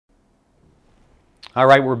All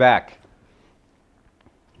right, we're back.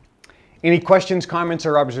 Any questions, comments,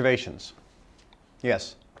 or observations?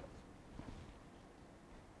 Yes.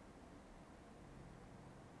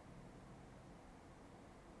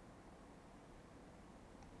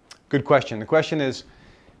 Good question. The question is,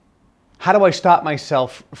 how do I stop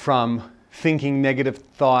myself from thinking negative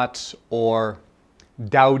thoughts or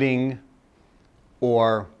doubting,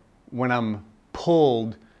 or when I'm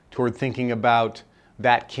pulled toward thinking about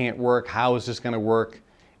that can't work, how is this going to work,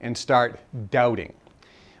 and start doubting?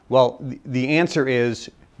 Well, the answer is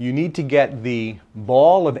you need to get the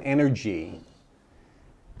ball of energy,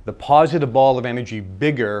 the positive ball of energy,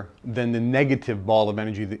 bigger than the negative ball of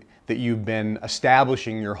energy that you've been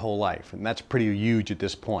establishing your whole life. And that's pretty huge at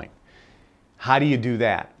this point. How do you do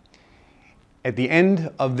that? At the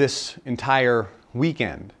end of this entire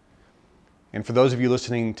weekend, and for those of you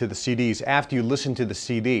listening to the CDs, after you listen to the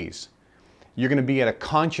CDs, you're going to be at a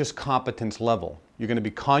conscious competence level. You're going to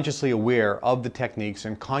be consciously aware of the techniques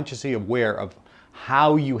and consciously aware of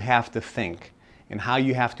how you have to think and how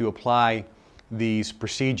you have to apply these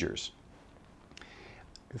procedures.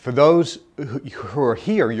 For those who are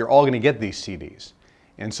here, you're all going to get these CDs.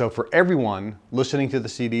 And so for everyone listening to the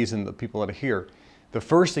CDs and the people that are here, the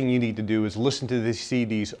first thing you need to do is listen to these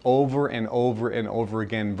CDs over and over and over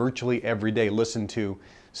again, virtually every day. Listen to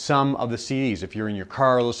some of the CDs. If you're in your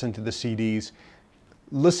car, listen to the CDs.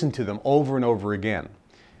 Listen to them over and over again.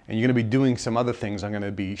 And you're going to be doing some other things I'm going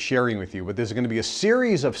to be sharing with you. But there's going to be a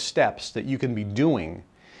series of steps that you can be doing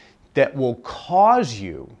that will cause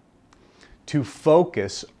you to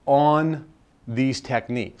focus on these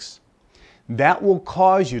techniques. That will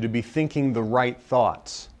cause you to be thinking the right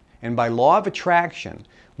thoughts. And by law of attraction,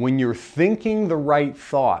 when you're thinking the right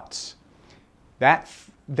thoughts,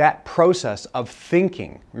 that process of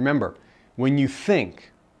thinking, remember, when you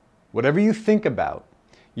think, whatever you think about,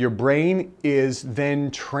 your brain is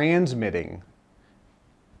then transmitting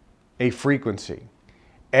a frequency.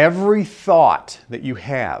 Every thought that you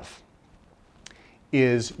have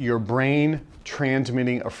is your brain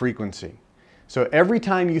transmitting a frequency. So every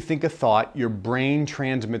time you think a thought, your brain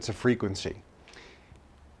transmits a frequency.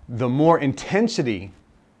 The more intensity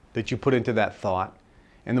that you put into that thought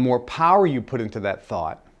and the more power you put into that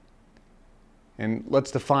thought, and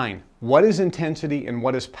let's define what is intensity and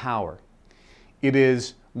what is power. It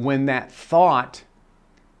is when that thought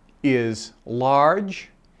is large,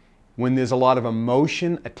 when there's a lot of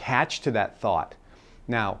emotion attached to that thought.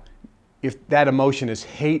 Now, if that emotion is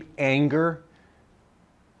hate, anger,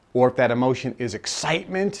 or if that emotion is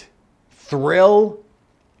excitement, thrill,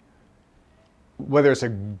 whether it's a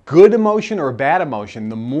good emotion or a bad emotion,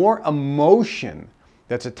 the more emotion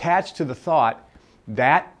that's attached to the thought,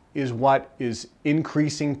 that is what is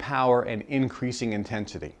increasing power and increasing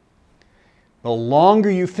intensity. The longer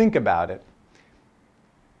you think about it,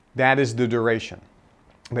 that is the duration.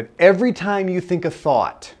 But every time you think a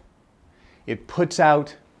thought, it puts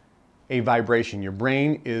out a vibration. Your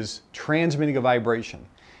brain is transmitting a vibration.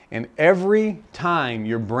 And every time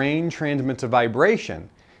your brain transmits a vibration,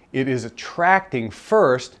 it is attracting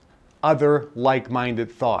first other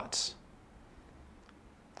like-minded thoughts.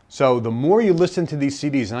 So the more you listen to these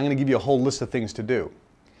CDs, and I'm going to give you a whole list of things to do,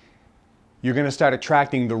 you're going to start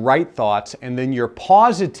attracting the right thoughts, and then your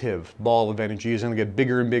positive ball of energy is going to get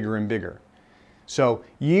bigger and bigger and bigger. So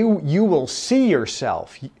you will see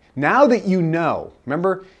yourself. Now that you know,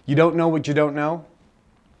 remember, you don't know what you don't know?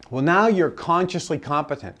 Well, now you're consciously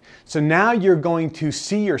competent. So now you're going to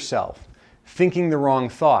see yourself thinking the wrong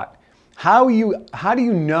thought. How do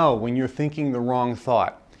you know when you're thinking the wrong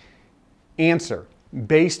thought? Answer,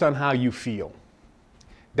 based on how you feel.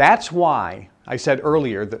 That's why I said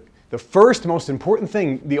earlier that the first most important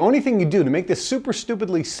thing, the only thing you do to make this super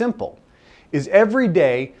stupidly simple, is every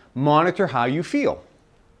day monitor how you feel.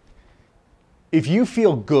 If you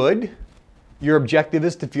feel good, your objective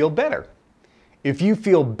is to feel better. If you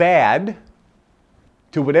feel bad,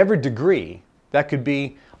 to whatever degree, that could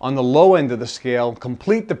be on the low end of the scale,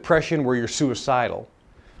 complete depression where you're suicidal,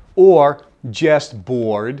 or just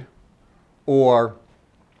bored, or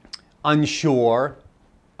unsure,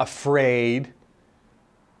 afraid,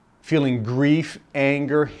 feeling grief,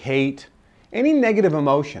 anger, hate, any negative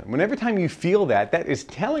emotion. Whenever time you feel that, that is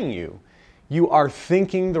telling you you are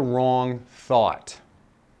thinking the wrong thought.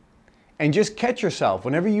 And just catch yourself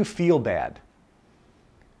whenever you feel bad.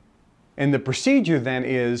 And the procedure then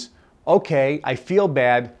is, okay, I feel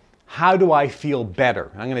bad, how do I feel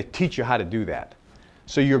better? I'm going to teach you how to do that.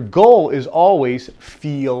 So your goal is always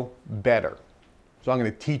feel better. So I'm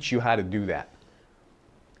going to teach you how to do that.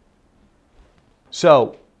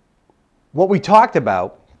 So what we talked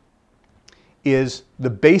about is the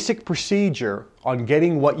basic procedure on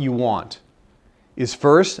getting what you want is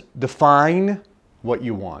first define what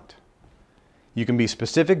you want. You can be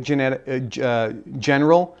specific,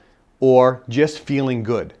 general, or just feeling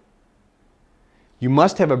good. You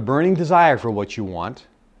must have a burning desire for what you want,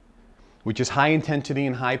 which is high intensity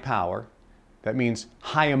and high power. That means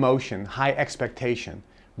high emotion, high expectation,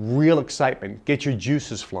 real excitement, get your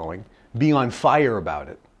juices flowing, be on fire about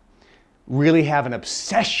it, really have an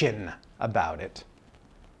obsession about it.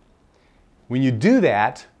 When you do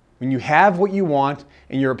that, when you have what you want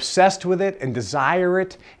and you're obsessed with it and desire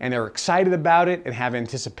it and are excited about it and have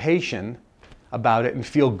anticipation about it and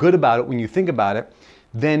feel good about it when you think about it,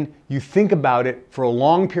 then you think about it for a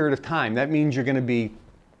long period of time. That means you're going to be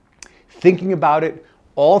thinking about it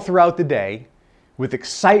all throughout the day with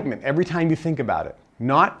excitement every time you think about it.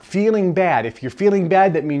 Not feeling bad. If you're feeling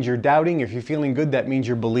bad, that means you're doubting. If you're feeling good, that means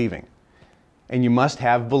you're believing. And you must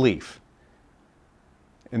have belief.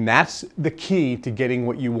 And that's the key to getting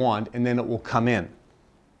what you want, and then it will come in.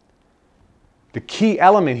 The key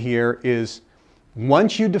element here is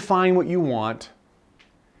once you define what you want,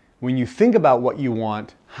 when you think about what you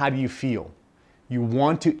want, how do you feel? You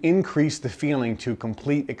want to increase the feeling to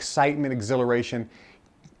complete excitement, exhilaration,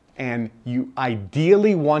 and you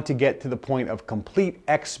ideally want to get to the point of complete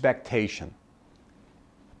expectation.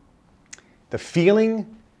 The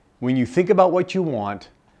feeling, when you think about what you want,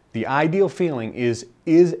 the ideal feeling is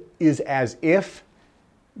as if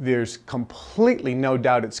there's completely no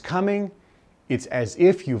doubt it's coming. It's as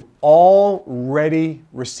if you've already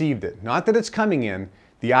received it. Not that it's coming in.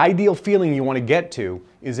 The ideal feeling you want to get to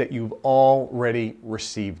is that you've already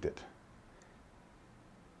received it.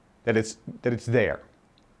 That it's there.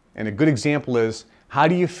 And a good example is, how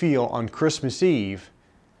do you feel on Christmas Eve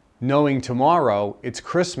knowing tomorrow it's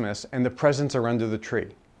Christmas and the presents are under the tree?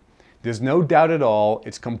 There's no doubt at all.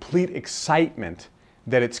 It's complete excitement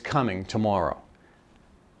that it's coming tomorrow.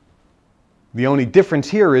 The only difference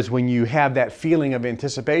here is when you have that feeling of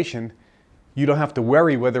anticipation, you don't have to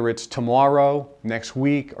worry whether it's tomorrow, next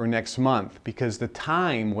week, or next month, because the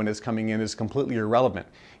time when it's coming in is completely irrelevant.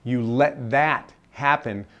 You let that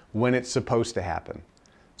happen when it's supposed to happen.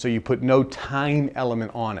 So you put no time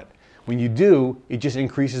element on it. When you do, it just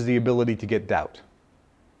increases the ability to get doubt.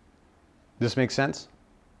 Does this make sense?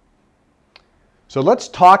 So let's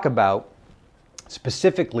talk about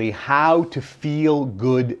specifically how to feel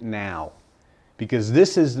good now, because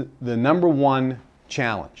this is the number one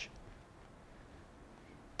challenge.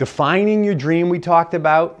 Defining your dream we talked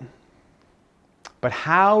about, but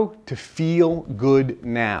how to feel good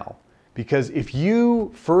now. Because if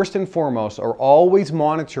you, first and foremost, are always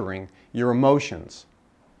monitoring your emotions,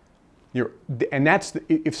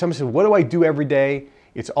 if someone says, what do I do every day?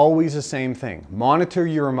 It's always the same thing. Monitor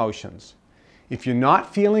your emotions. If you're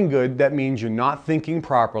not feeling good, that means you're not thinking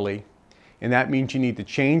properly, and that means you need to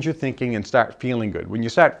change your thinking and start feeling good. When you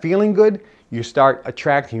start feeling good, you start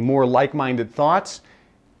attracting more like-minded thoughts,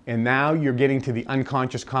 and now you're getting to the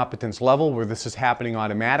unconscious competence level where this is happening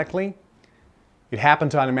automatically. It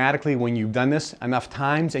happens automatically when you've done this enough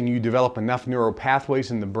times and you develop enough neural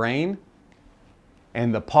pathways in the brain,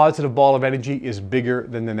 and the positive ball of energy is bigger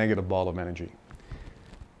than the negative ball of energy.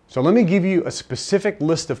 So let me give you a specific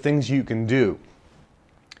list of things you can do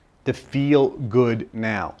to feel good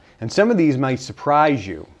now. And some of these might surprise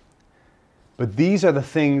you, but these are the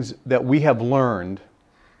things that we have learned,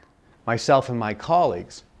 myself and my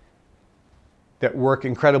colleagues, that work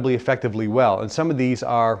incredibly effectively well. And some of these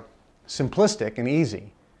are simplistic and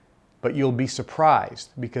easy, but you'll be surprised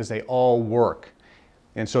because they all work.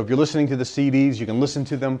 And so if you're listening to the CDs, you can listen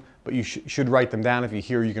to them, but you should write them down. If you're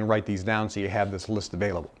here, you can write these down so you have this list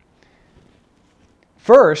available.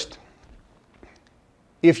 First,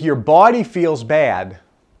 if your body feels bad,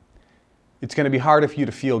 it's going to be harder for you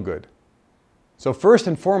to feel good. So first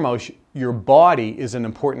and foremost, your body is an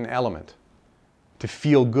important element to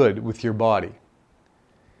feel good with your body.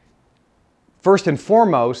 First and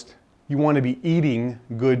foremost, you want to be eating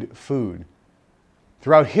good food.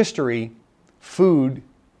 Throughout history, food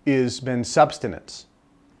has been subsistence.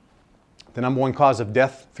 The number one cause of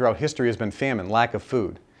death throughout history has been famine, lack of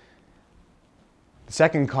food. The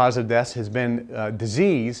second cause of death has been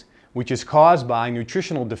disease, which is caused by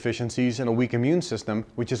nutritional deficiencies and a weak immune system,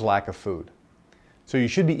 which is lack of food. So you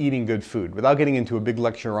should be eating good food. Without getting into a big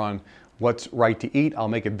lecture on what's right to eat, I'll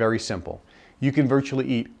make it very simple. You can virtually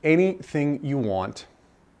eat anything you want,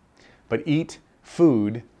 but eat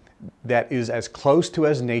food that is as close to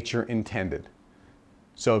as nature intended.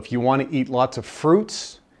 So if you want to eat lots of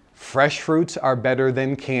fruits, fresh fruits are better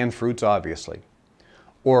than canned fruits, obviously.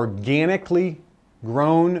 Organically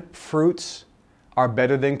grown fruits are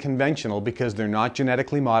better than conventional because they're not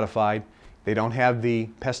genetically modified. They don't have the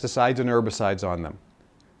pesticides and herbicides on them.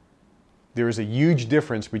 There is a huge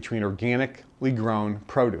difference between organically grown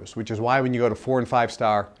produce, which is why when you go to 4- and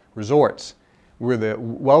 5-star resorts where the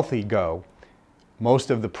wealthy go, most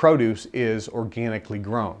of the produce is organically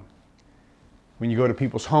grown. When you go to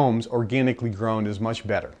people's homes, organically grown is much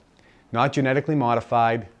better. Not genetically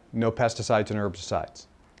modified, no pesticides and herbicides.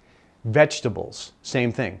 Vegetables,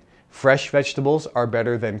 same thing. Fresh vegetables are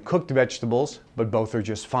better than cooked vegetables, but both are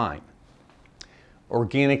just fine.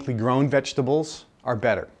 Organically grown vegetables are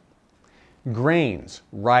better. Grains,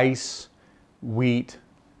 rice, wheat,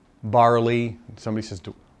 barley. Somebody says,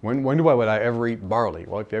 when would I ever eat barley?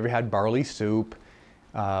 Well, if you ever had barley soup,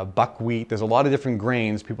 buckwheat, there's a lot of different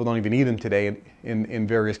grains. People don't even eat them today in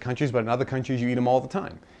various countries, but in other countries you eat them all the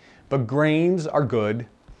time. But grains are good.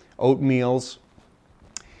 Oatmeals,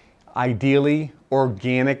 ideally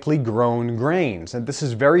organically grown grains. And this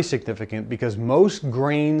is very significant because most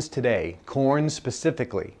grains today, corn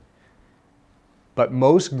specifically, but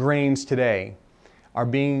most grains today are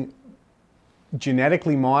being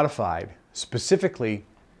genetically modified specifically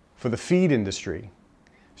for the feed industry,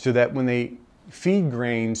 so that when they feed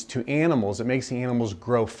grains to animals, it makes the animals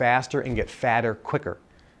grow faster and get fatter quicker.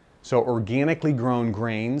 So organically grown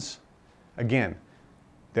grains, again,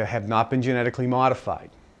 that have not been genetically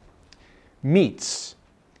modified. Meats,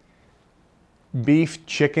 beef,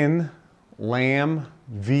 chicken, lamb,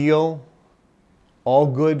 veal, all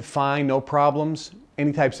good, fine, no problems.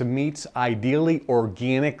 Any types of meats, ideally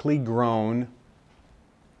organically grown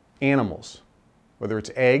animals. Whether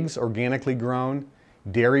it's eggs, organically grown,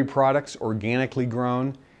 dairy products, organically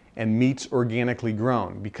grown, and meats, organically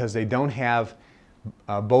grown, because they don't have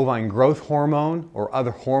bovine growth hormone or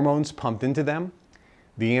other hormones pumped into them.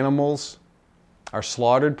 The animals are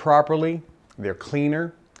slaughtered properly, they're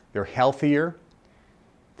cleaner, they're healthier,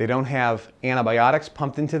 they don't have antibiotics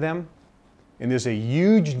pumped into them, and there's a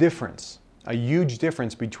huge difference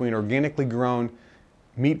between organically grown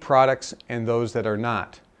meat products and those that are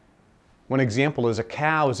not. One example is a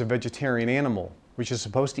cow is a vegetarian animal, which is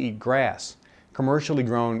supposed to eat grass. Commercially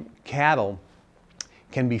grown cattle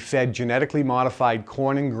can be fed genetically modified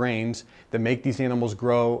corn and grains that make these animals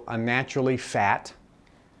grow unnaturally fat.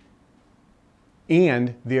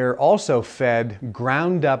 And they're also fed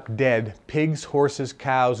ground up dead pigs, horses,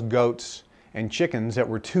 cows, goats, and chickens that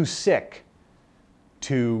were too sick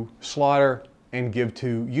to slaughter and give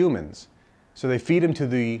to humans. So they feed them to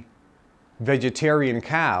the vegetarian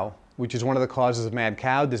cow, which is one of the causes of mad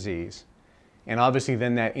cow disease. And obviously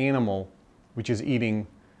then that animal, which is eating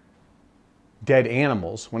dead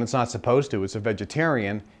animals when it's not supposed to, it's a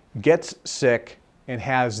vegetarian, gets sick and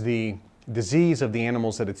has the disease of the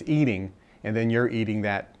animals that it's eating, and then you're eating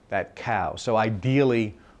that cow. So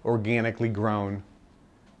ideally organically grown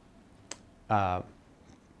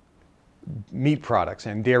meat products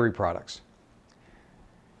and dairy products.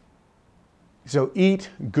 So eat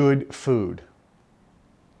good food.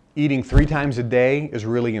 Eating 3 times a day is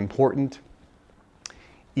really important.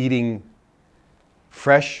 Eating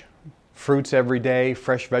fresh fruits every day,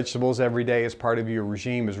 fresh vegetables every day as part of your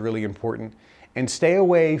regime is really important. And stay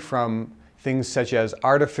away from things such as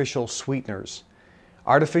artificial sweeteners.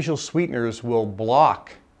 Artificial sweeteners will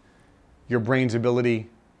block your brain's ability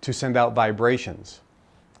to send out vibrations.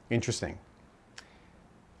 Interesting.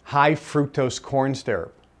 High fructose corn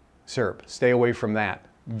syrup, stay away from that.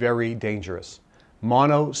 Very dangerous.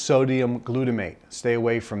 Monosodium glutamate, stay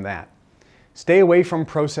away from that. Stay away from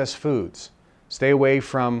processed foods. Stay away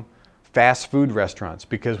from fast food restaurants,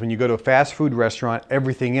 because when you go to a fast food restaurant,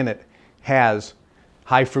 everything in it has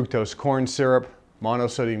high fructose corn syrup,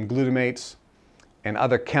 monosodium glutamates, and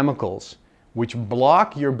other chemicals which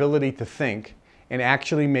block your ability to think and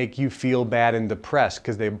actually make you feel bad and depressed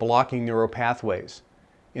because they're blocking neural pathways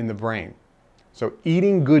in the brain. So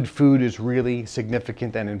eating good food is really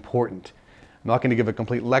significant and important. I'm not going to give a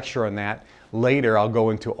complete lecture on that. Later I'll go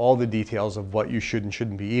into all the details of what you should and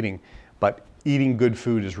shouldn't be eating, but eating good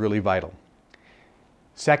food is really vital.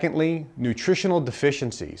 Secondly, nutritional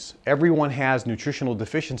deficiencies. Everyone has nutritional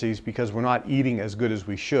deficiencies because we're not eating as good as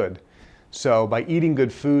we should. So by eating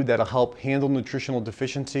good food, that'll help handle nutritional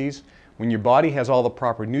deficiencies. When your body has all the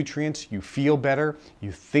proper nutrients, you feel better,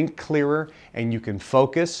 you think clearer, and you can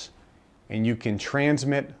focus, and you can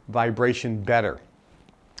transmit vibration better.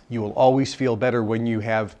 You will always feel better when you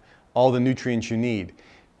have all the nutrients you need.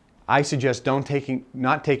 I suggest not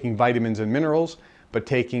taking vitamins and minerals, but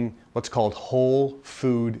taking what's called whole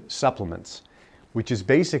food supplements, which is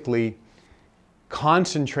basically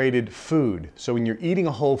concentrated food. So when you're eating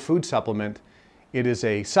a whole food supplement, it is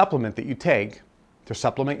a supplement that you take to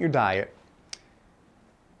supplement your diet,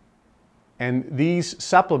 And these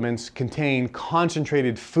supplements contain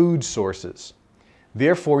concentrated food sources.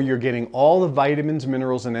 Therefore, you're getting all the vitamins,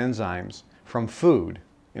 minerals, and enzymes from food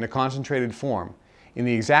in a concentrated form in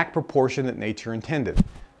the exact proportion that nature intended.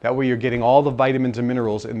 That way you're getting all the vitamins and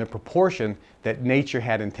minerals in the proportion that nature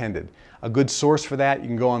had intended. A good source for that, you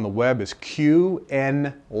can go on the web, is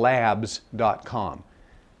qnlabs.com.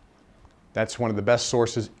 That's one of the best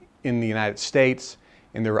sources in the United States,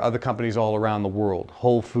 and there are other companies all around the world,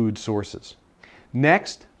 whole food sources.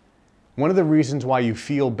 Next, one of the reasons why you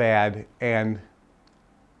feel bad and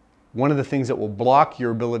one of the things that will block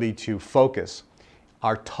your ability to focus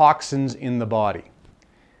are toxins in the body.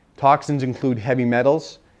 Toxins include heavy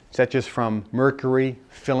metals, such as from mercury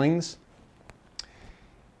fillings.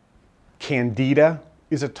 Candida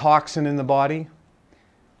is a toxin in the body.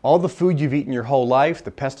 All the food you've eaten your whole life,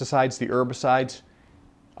 the pesticides, the herbicides,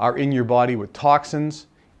 are in your body with toxins.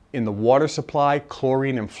 In the water supply,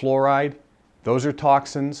 chlorine and fluoride, those are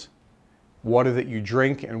toxins. Water that you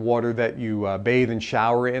drink and water that you bathe and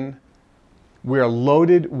shower in. We are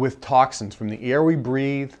loaded with toxins from the air we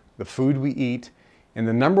breathe, the food we eat, and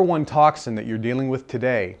the number one toxin that you're dealing with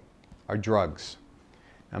today are drugs.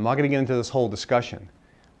 I'm not going to get into this whole discussion,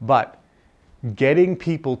 but getting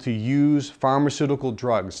people to use pharmaceutical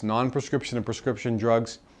drugs, non-prescription and prescription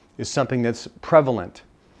drugs, is something that's prevalent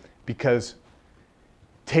because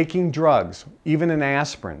taking drugs, even an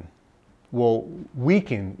aspirin, will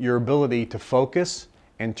weaken your ability to focus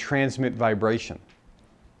and transmit vibration.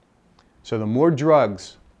 So the more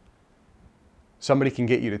drugs somebody can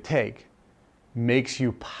get you to take makes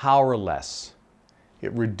you powerless.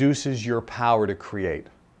 It reduces your power to create.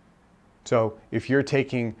 So if you're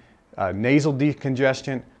taking nasal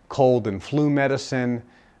decongestant, cold and flu medicine,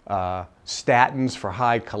 statins for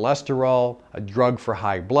high cholesterol, a drug for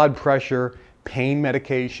high blood pressure, pain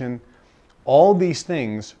medication, all these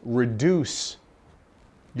things reduce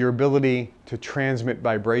your ability to transmit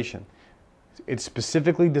vibration. It's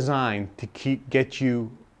specifically designed to get you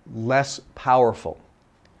less powerful.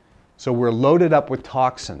 So we're loaded up with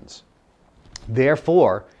toxins.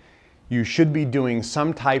 Therefore, you should be doing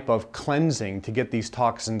some type of cleansing to get these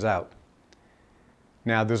toxins out.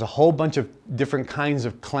 Now, there's a whole bunch of different kinds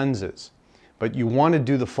of cleanses, but you want to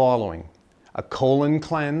do the following: a colon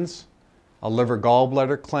cleanse, a liver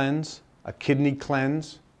gallbladder cleanse, a kidney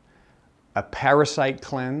cleanse, a parasite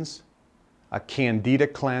cleanse, a candida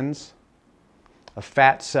cleanse, a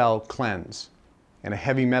fat cell cleanse, and a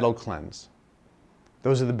heavy metal cleanse.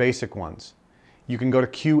 Those are the basic ones. You can go to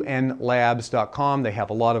qnlabs.com. They have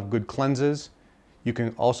a lot of good cleanses. You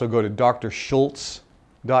can also go to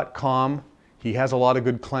drschultz.com. He has a lot of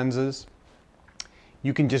good cleanses.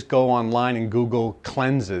 You can just go online and Google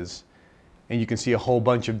cleanses, and you can see a whole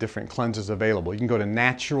bunch of different cleanses available. You can go to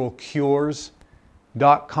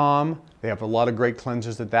naturalcures.com. They have a lot of great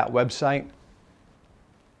cleanses at that website.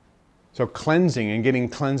 So cleansing and getting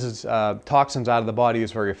toxins out of the body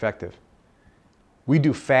is very effective. We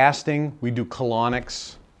do fasting, we do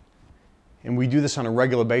colonics, and we do this on a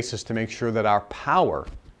regular basis to make sure that our power,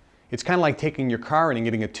 it's kind of like taking your car in and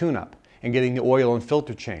getting a tune-up and getting the oil and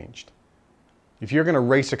filter changed. If you're going to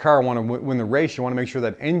race a car and want to win the race, you want to make sure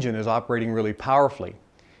that engine is operating really powerfully.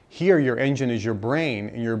 Here, your engine is your brain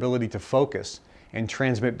and your ability to focus and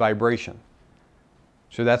transmit vibration.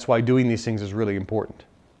 So that's why doing these things is really important.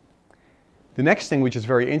 The next thing, which is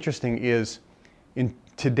very interesting, is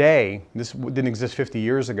today, this didn't exist 50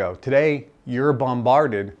 years ago, today you're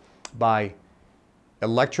bombarded by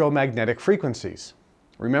electromagnetic frequencies.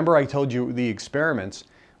 Remember I told you the experiments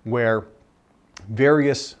where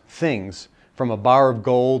various things, from a bar of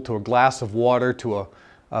gold to a glass of water to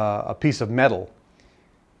a piece of metal,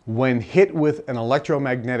 when hit with an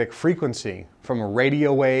electromagnetic frequency from a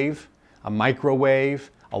radio wave, a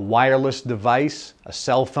microwave, a wireless device, a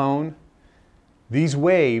cell phone, these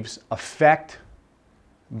waves affect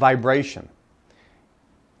vibration.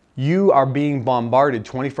 You are being bombarded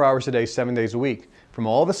 24 hours a day, 7 days a week from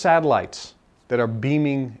all the satellites that are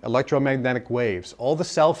beaming electromagnetic waves, all the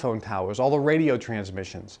cell phone towers, all the radio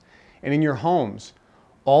transmissions. And in your homes,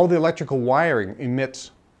 all the electrical wiring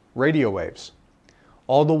emits radio waves.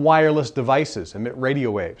 All the wireless devices emit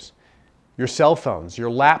radio waves. Your cell phones, your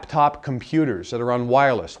laptop computers that are on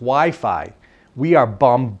wireless, Wi-Fi. We are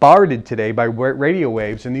bombarded today by radio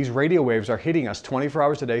waves, and these radio waves are hitting us 24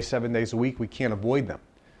 hours a day, 7 days a week. We can't avoid them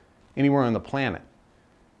anywhere on the planet.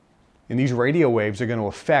 And these radio waves are going to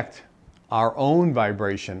affect our own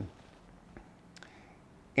vibration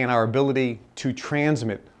and our ability to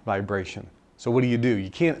transmit vibration. So what do? You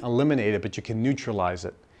can't eliminate it, but you can neutralize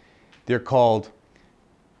it. They're called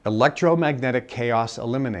electromagnetic chaos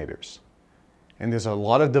eliminators. And there's a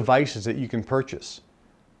lot of devices that you can purchase.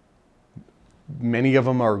 Many of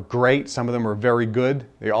them are great, some of them are very good.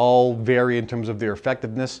 They all vary in terms of their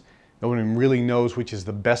effectiveness. No one really knows which is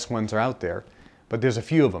the best ones are out there, but there's a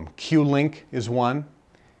few of them. Q-Link is one.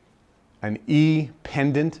 An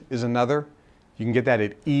E-Pendant is another. You can get that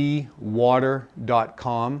at ewater.com.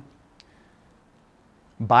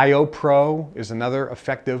 BioPro is another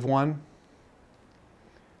effective one.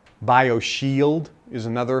 BioShield is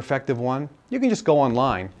another effective one. You can just go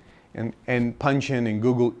online and punch in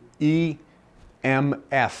Google EMFs,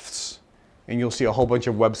 and you'll see a whole bunch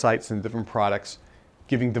of websites and different products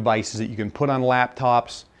giving devices that you can put on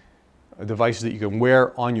laptops, devices that you can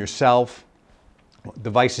wear on yourself,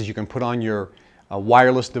 devices you can put on your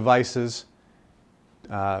wireless devices.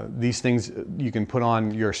 These things you can put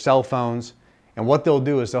on your cell phones. And what they'll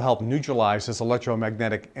do is they'll help neutralize this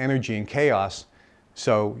electromagnetic energy and chaos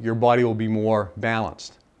so your body will be more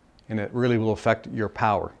balanced, and it really will affect your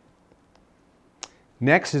power.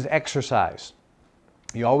 Next is exercise.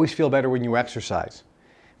 You always feel better when you exercise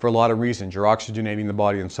for a lot of reasons. You're oxygenating the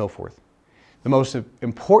body and so forth. The most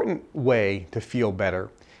important way to feel better,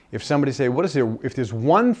 if somebody say, if there's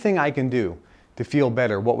one thing I can do to feel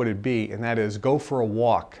better, what would it be? And that is go for a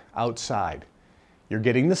walk outside. You're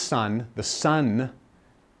getting the sun. The sun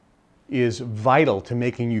is vital to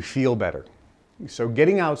making you feel better. So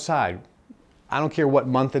getting outside, I don't care what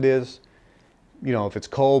month it is, if it's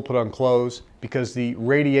cold, put on clothes, because the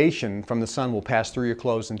radiation from the sun will pass through your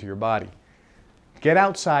clothes into your body. Get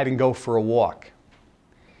outside and go for a walk.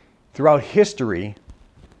 Throughout history,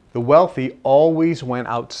 the wealthy always went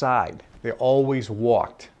outside. They always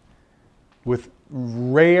walked, with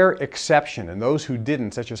rare exception, and those who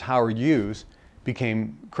didn't, such as Howard Hughes,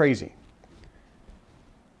 became crazy.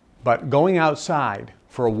 But going outside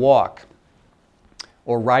for a walk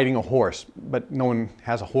or riding a horse, but no one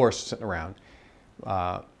has a horse sitting around.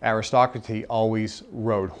 Aristocracy always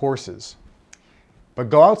rode horses. But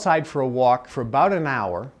go outside for a walk for about an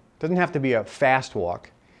hour. Doesn't have to be a fast walk.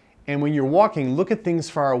 And when you're walking, look at things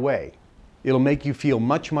far away. It'll make you feel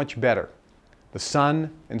much, much better. The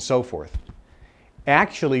sun and so forth.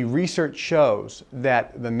 Actually, research shows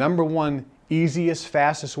that the #1 easiest,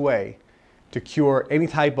 fastest way to cure any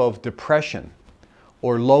type of depression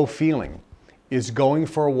or low feeling is going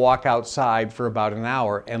for a walk outside for about an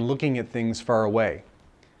hour and looking at things far away.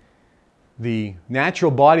 The natural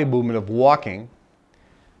body movement of walking,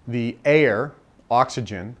 the air,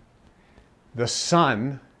 oxygen, the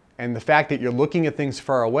sun, and the fact that you're looking at things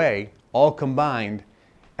far away, all combined,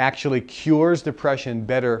 actually cures depression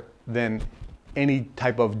better than any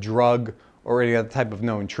type of drug or any other type of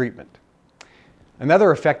known treatment.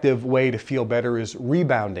 Another effective way to feel better is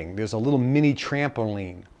rebounding. There's a little mini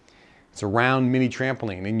trampoline. It's a round mini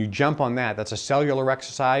trampoline, and you jump on that. That's a cellular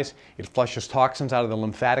exercise. It flushes toxins out of the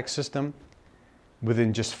lymphatic system.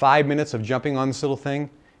 Within just 5 minutes of jumping on this little thing,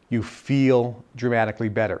 you feel dramatically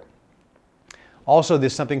better. Also,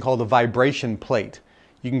 there's something called a vibration plate.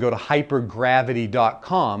 You can go to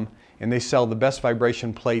hypergravity.com, and they sell the best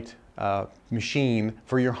vibration plate machine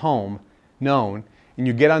for your home known. And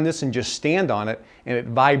you get on this and just stand on it, and it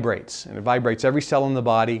vibrates. And it vibrates every cell in the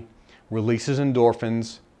body, releases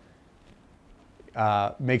endorphins,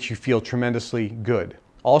 makes you feel tremendously good.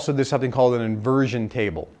 Also, there's something called an inversion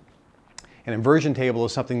table. An inversion table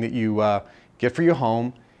is something that you get for your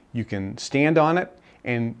home. You can stand on it,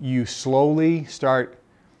 and you slowly start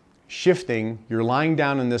shifting. You're lying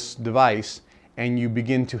down in this device, and you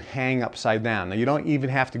begin to hang upside down. Now, you don't even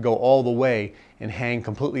have to go all the way and hang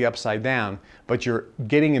completely upside down, but you're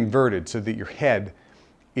getting inverted so that your head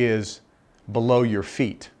is below your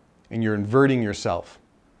feet, and you're inverting yourself.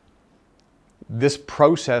 This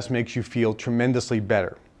process makes you feel tremendously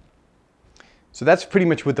better. So that's pretty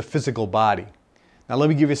much with the physical body. Now let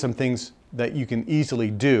me give you some things that you can easily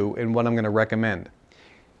do and what I'm going to recommend.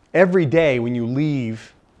 Every day when you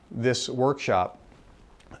leave this workshop,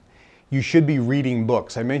 you should be reading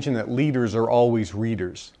books. I mentioned that leaders are always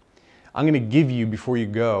readers. I'm going to give you, before you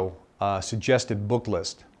go, a suggested book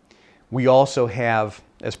list. We also have,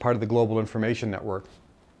 as part of the Global Information Network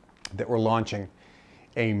that we're launching,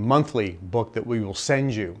 a monthly book that we will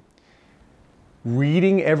send you.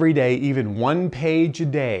 Reading every day, even 1 page a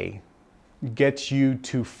day, gets you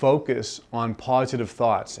to focus on positive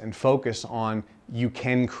thoughts and focus on you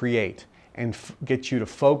can create, and gets you to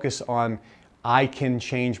focus on I can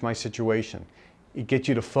change my situation. It gets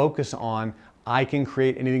you to focus on I can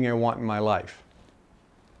create anything I want in my life.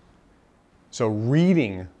 So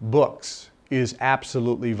reading books is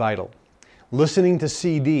absolutely vital. Listening to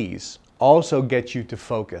CDs also gets you to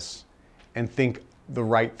focus and think the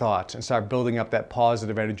right thoughts and start building up that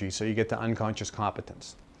positive energy so you get to unconscious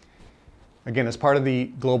competence. Again, as part of the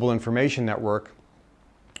Global Information Network,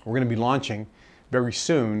 we're going to be launching very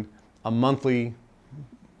soon a monthly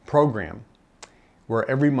program where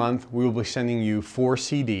every month we will be sending you 4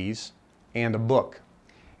 CDs and a book.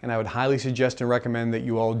 And I would highly suggest and recommend that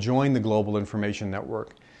you all join the Global Information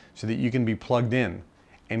Network so that you can be plugged in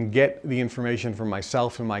and get the information from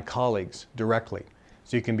myself and my colleagues directly.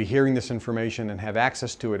 So you can be hearing this information and have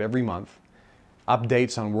access to it every month,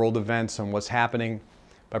 updates on world events and what's happening,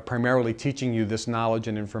 but primarily teaching you this knowledge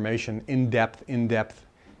and information in depth,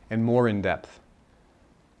 and more in depth.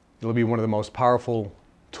 It'll be one of the most powerful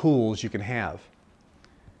tools you can have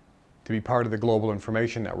to be part of the Global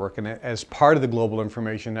Information Network. And as part of the Global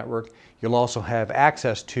Information Network, you'll also have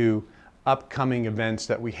access to upcoming events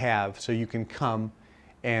that we have, so you can come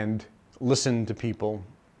and listen to people,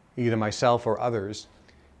 either myself or others,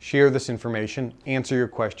 share this information, answer your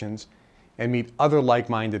questions, and meet other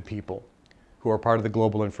like-minded people who are part of the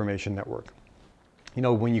Global Information Network. You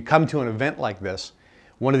know, when you come to an event like this,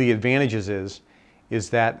 one of the advantages is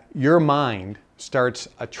that your mind starts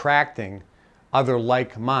attracting other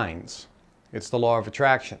like minds. It's the law of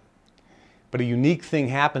attraction. But a unique thing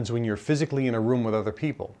happens when you're physically in a room with other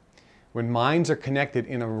people. When minds are connected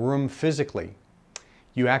in a room physically,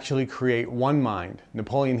 you actually create one mind.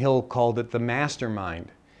 Napoleon Hill called it the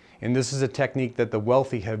mastermind. And this is a technique that the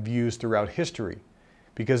wealthy have used throughout history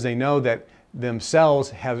because they know that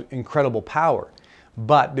themselves have incredible power.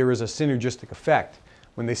 But there is a synergistic effect.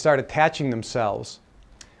 When they start attaching themselves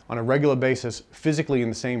on a regular basis physically in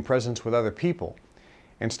the same presence with other people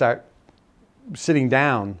and start sitting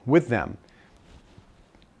down with them,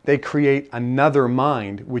 they create another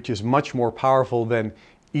mind which is much more powerful than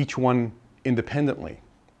each one independently.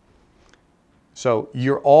 So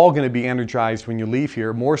you're all going to be energized when you leave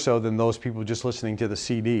here, more so than those people just listening to the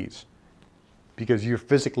CDs, because you're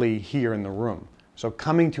physically here in the room. So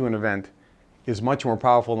coming to an event is much more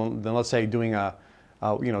powerful than let's say, doing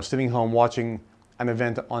sitting home watching an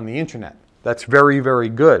event on the internet. That's very, very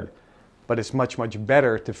good, but it's much, much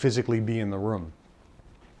better to physically be in the room.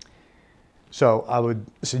 So I would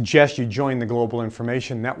suggest you join the Global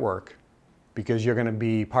Information Network because you're going to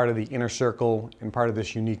be part of the inner circle and part of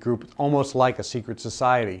this unique group. It's almost like a secret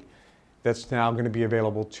society that's now going to be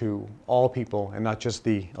available to all people and not just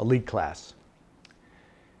the elite class.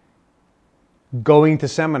 Going to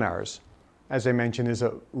seminars, as I mentioned, is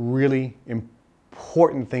a really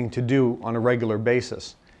important thing to do on a regular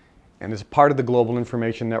basis. And as part of the Global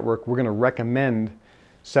Information Network, we're going to recommend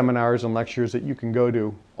seminars and lectures that you can go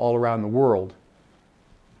to all around the world,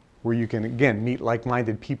 where you can, again, meet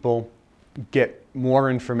like-minded people, get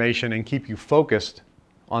more information, and keep you focused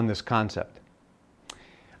on this concept.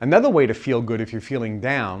 Another way to feel good if you're feeling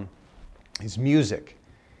down is music.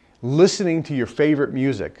 Listening to your favorite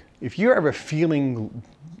music. If you're ever feeling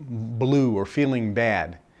blue or feeling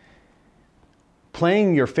bad,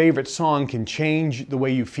 playing your favorite song can change the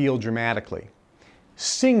way you feel dramatically.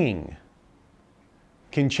 Singing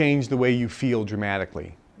can change the way you feel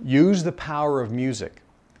dramatically. Use the power of music.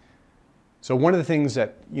 So one of the things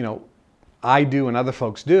that, I do and other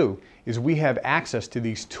folks do is we have access to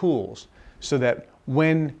these tools so that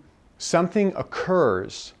when something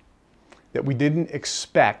occurs that we didn't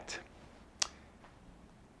expect,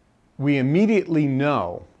 we immediately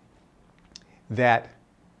know that,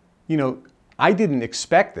 I didn't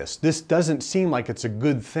expect this. This doesn't seem like it's a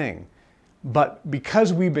good thing. But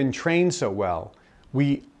because we've been trained so well,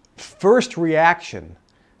 first reaction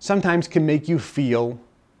sometimes can make you feel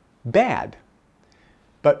bad.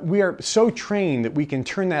 But we are so trained that we can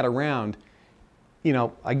turn that around.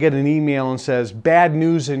 I get an email and says, bad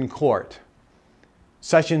news in court.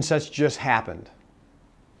 Such and such just happened.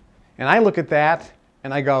 And I look at that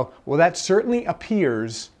and I go, well, that certainly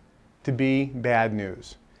appears to be bad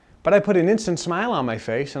news. But I put an instant smile on my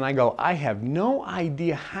face and I go, I have no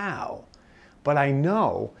idea how, but I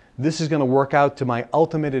know this is going to work out to my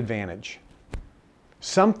ultimate advantage.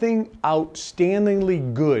 Something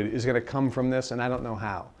outstandingly good is going to come from this, and I don't know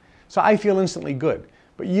how. So I feel instantly good.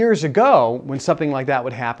 But years ago, when something like that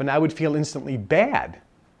would happen, I would feel instantly bad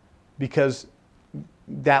because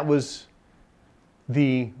that was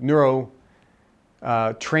the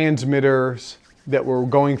neurotransmitters that were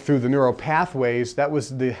going through the neural pathways. That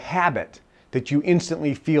was the habit that you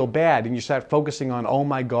instantly feel bad and you start focusing on, oh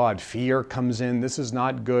my God, fear comes in, this is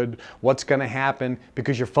not good, what's going to happen,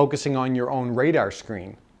 because you're focusing on your own radar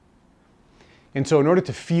screen. And so in order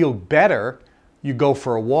to feel better, you go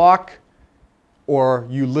for a walk or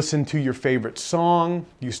you listen to your favorite song,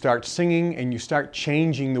 you start singing, and you start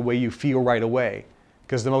changing the way you feel right away.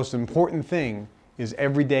 Because the most important thing is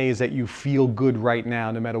every day is that you feel good right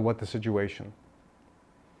now, no matter what the situation.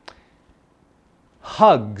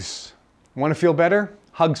 Hugs. Want to feel better?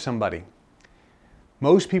 Hug somebody.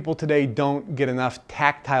 Most people today don't get enough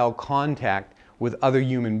tactile contact with other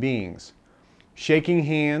human beings. Shaking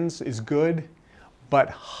hands is good, but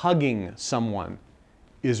hugging someone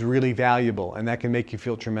is really valuable, and that can make you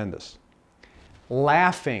feel tremendous.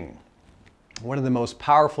 Laughing, one of the most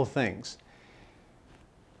powerful things.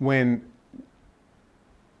 When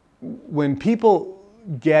people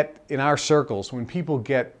get, in our circles, when people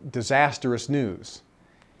get disastrous news,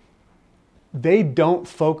 they don't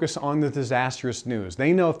focus on the disastrous news.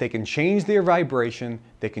 They know if they can change their vibration,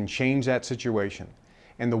 they can change that situation.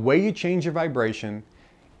 And the way you change your vibration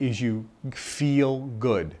is you feel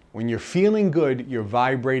good. When you're feeling good, you're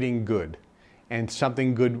vibrating good, and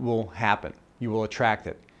something good will happen. You will attract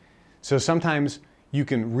it. So sometimes you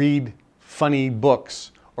can read funny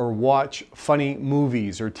books or watch funny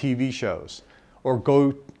movies or TV shows, or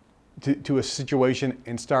go to a situation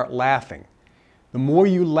and start laughing. The more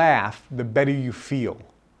you laugh, the better you feel.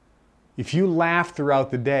 If you laugh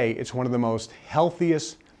throughout the day, it's one of the most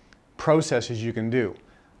healthiest processes you can do.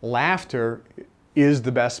 Laughter is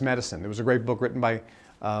the best medicine. There was a great book written by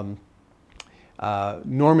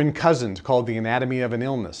Norman Cousins called The Anatomy of an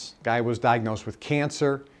Illness. Guy was diagnosed with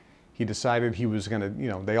cancer. He decided he was going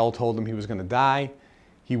to, they all told him he was going to die.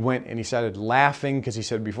 He went and he started laughing because he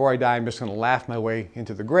said, before I die, I'm just going to laugh my way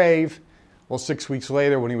into the grave. Well, 6 weeks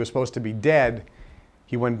later, when he was supposed to be dead,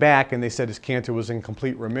 he went back and they said his cancer was in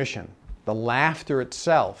complete remission. The laughter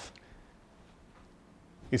itself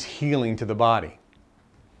is healing to the body.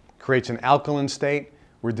 Creates an alkaline state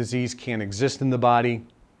where disease can't exist in the body,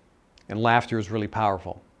 and laughter is really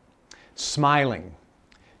powerful. Smiling.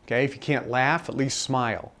 Okay, if you can't laugh, at least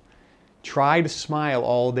smile. Try to smile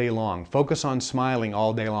all day long. Focus on smiling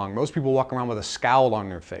all day long. Most people walk around with a scowl on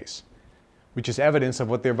their face, which is evidence of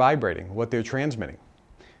what they're vibrating, what they're transmitting.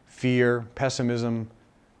 Fear, pessimism,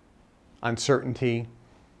 uncertainty.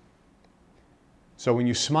 So when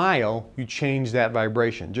you smile, you change that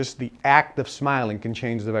vibration. Just the act of smiling can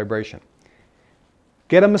change the vibration.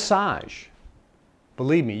 Get a massage.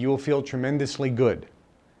 Believe me, you will feel tremendously good.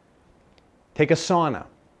 Take a sauna,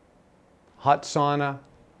 hot sauna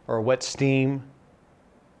or wet steam.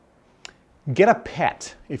 Get a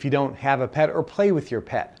pet if you don't have a pet, or play with your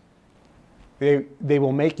pet. They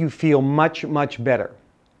will make you feel much, much better.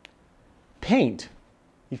 Paint,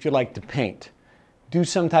 if you like to paint. Do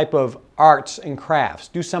some type of arts and crafts.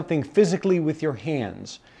 Do something physically with your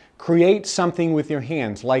hands. Create something with your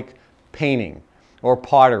hands, like painting or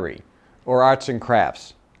pottery or arts and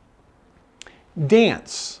crafts.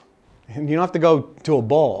 Dance. And you don't have to go to a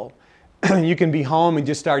ball. You can be home and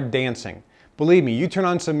just start dancing. Believe me, you turn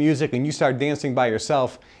on some music and you start dancing by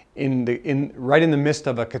yourself right in the midst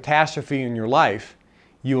of a catastrophe in your life,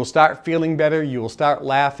 you will start feeling better, you will start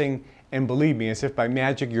laughing, and believe me, as if by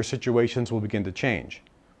magic, your situations will begin to change.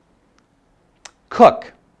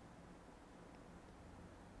 Cook.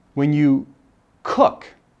 When you cook,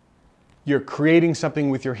 you're creating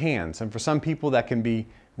something with your hands, and for some people that can be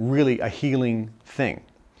really a healing thing.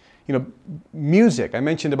 Music, I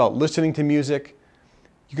mentioned about listening to music.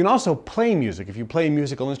 You can also play music. If you play a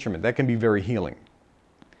musical instrument, that can be very healing.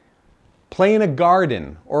 Play in a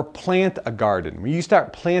garden or plant a garden. When you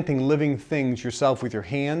start planting living things yourself with your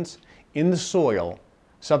hands in the soil,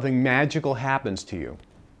 something magical happens to you.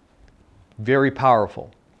 Very powerful.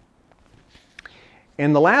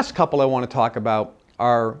 And the last couple I want to talk about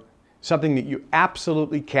are something that you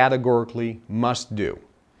absolutely categorically must do.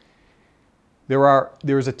 There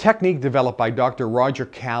is a technique developed by Dr. Roger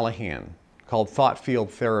Callahan called thought field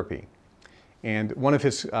therapy. And one of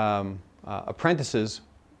his apprentices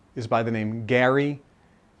is by the name Gary,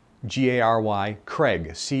 G-A-R-Y,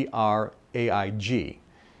 Craig, C-R-A-I-G.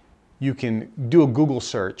 You can do a Google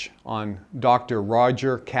search on Dr.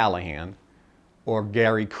 Roger Callahan or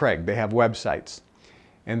Gary Craig. They have websites.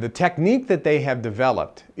 And the technique that they have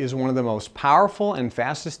developed is one of the most powerful and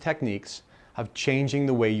fastest techniques of changing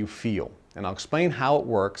the way you feel. And I'll explain how it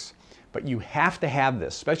works, but you have to have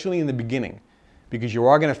this, especially in the beginning, because you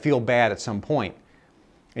are going to feel bad at some point,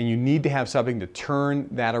 and you need to have something to turn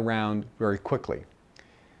that around very quickly.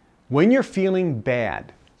 When you're feeling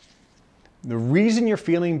bad, the reason you're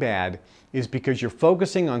feeling bad is because you're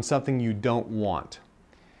focusing on something you don't want.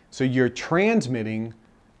 So you're transmitting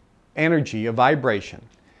energy, a vibration.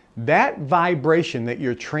 That vibration that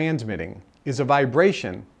you're transmitting is a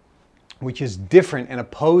vibration which is different and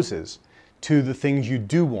opposes to the things you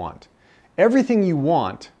do want. Everything you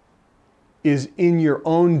want is in your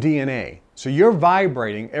own DNA. So you're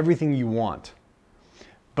vibrating everything you want.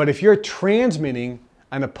 But if you're transmitting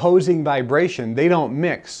an opposing vibration, they don't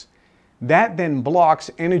mix. That then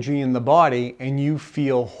blocks energy in the body and you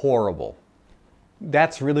feel horrible.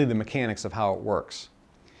 That's really the mechanics of how it works.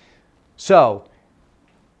 So,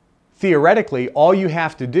 theoretically, all you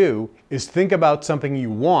have to do is think about something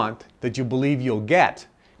you want that you believe you'll get.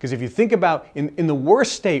 Because if you think about, in the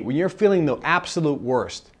worst state, when you're feeling the absolute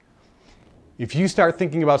worst, if you start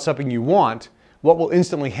thinking about something you want, what will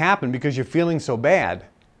instantly happen because you're feeling so bad?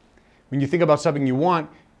 When you think about something you want,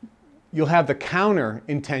 you'll have the counter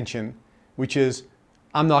intention, which is,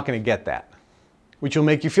 I'm not going to get that, which will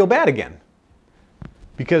make you feel bad again.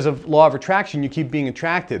 Because of law of attraction, you keep being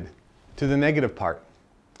attracted to the negative part.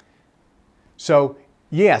 So,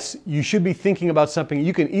 yes, you should be thinking about something.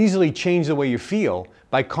 You can easily change the way you feel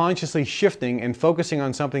by consciously shifting and focusing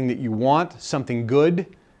on something that you want, something good,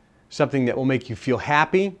 something that will make you feel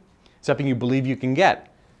happy, something you believe you can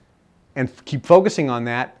get. And keep focusing on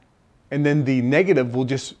that, and then the negative will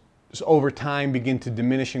just over time begin to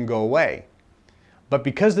diminish and go away. But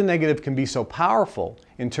because the negative can be so powerful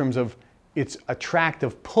in terms of its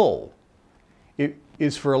attractive pull, it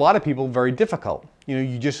is for a lot of people very difficult. You know,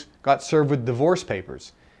 you just got served with divorce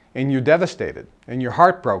papers and you're devastated and you're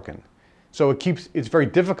heartbroken. So it's very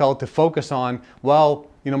difficult to focus on, well,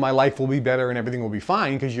 you know, my life will be better and everything will be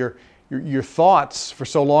fine, because your thoughts for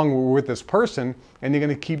so long were with this person and you're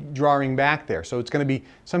going to keep drawing back there. So it's going to be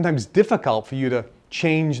sometimes difficult for you to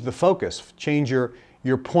change the focus, change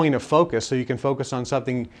your point of focus so you can focus on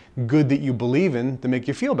something good that you believe in to make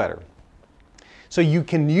you feel better. So you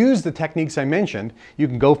can use the techniques I mentioned. You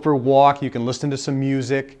can go for a walk, you can listen to some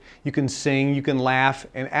music, you can sing, you can laugh,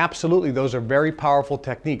 and absolutely those are very powerful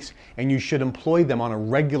techniques, and you should employ them on a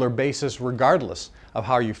regular basis regardless of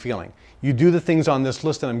how you're feeling. You do the things on this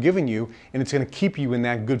list that I'm giving you, and it's going to keep you in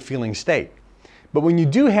that good feeling state. But when you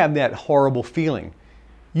do have that horrible feeling,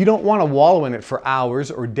 you don't want to wallow in it for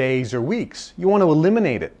hours or days or weeks. You want to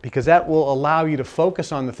eliminate it, because that will allow you to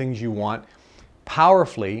focus on the things you want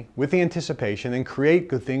powerfully with the anticipation and create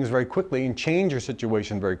good things very quickly and change your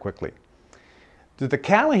situation very quickly. The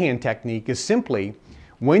Callahan technique is simply,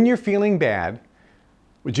 when you're feeling bad,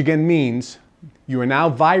 which again means you are now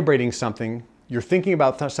vibrating something, you're thinking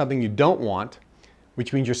about something you don't want,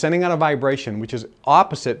 which means you're sending out a vibration which is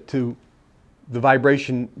opposite to the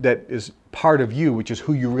vibration that is part of you, which is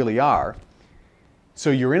who you really are. So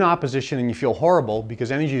you're in opposition and you feel horrible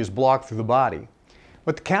because energy is blocked through the body.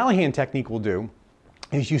 What the Callahan technique will do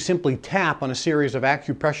is you simply tap on a series of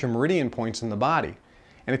acupressure meridian points in the body.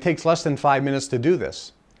 And it takes less than 5 minutes to do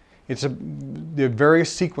this. There are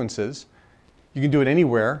various sequences. You can do it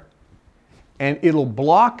anywhere. And it'll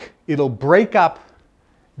break up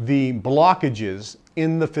the blockages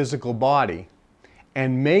in the physical body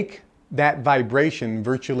and make that vibration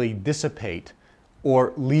virtually dissipate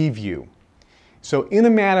or leave you. So in a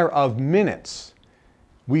matter of minutes,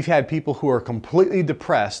 we've had people who are completely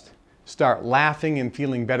depressed start laughing and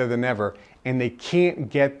feeling better than ever, and they can't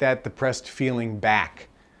get that depressed feeling back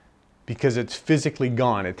because it's physically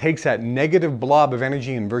gone. It takes that negative blob of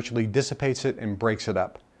energy and virtually dissipates it and breaks it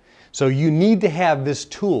up. So you need to have this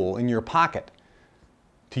tool in your pocket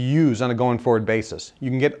to use on a going forward basis. You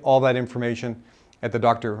can get all that information at the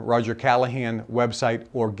Dr. Roger Callahan website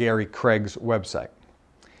or Gary Craig's website.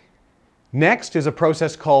 Next is a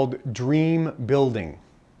process called dream building.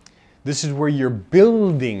 This is where you're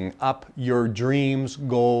building up your dreams,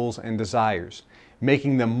 goals, and desires,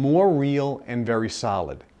 making them more real and very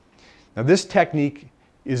solid. Now, this technique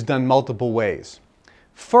is done multiple ways.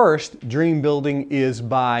 First, dream building is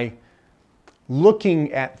by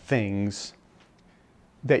looking at things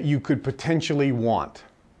that you could potentially want,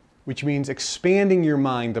 which means expanding your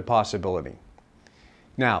mind to possibility.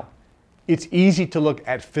 Now, it's easy to look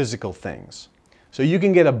at physical things. So you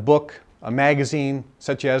can get a book, a magazine,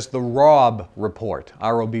 such as the Robb Report,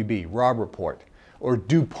 R-O-B-B, Robb Report, or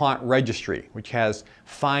DuPont Registry, which has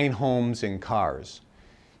fine homes and cars.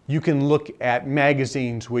 You can look at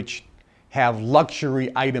magazines which have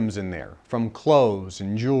luxury items in there, from clothes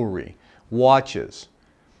and jewelry, watches,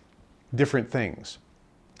 different things.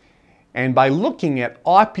 And by looking at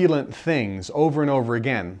opulent things over and over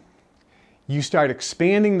again, you start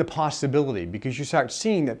expanding the possibility, because you start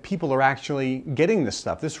seeing that people are actually getting this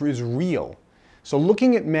stuff. This is real. So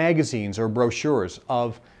looking at magazines or brochures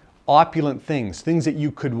of opulent things, things that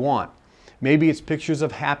you could want. Maybe it's pictures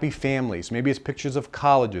of happy families. Maybe it's pictures of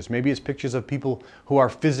colleges. Maybe it's pictures of people who are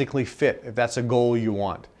physically fit, if that's a goal you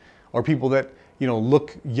want. Or people that, you know,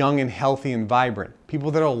 look young and healthy and vibrant. People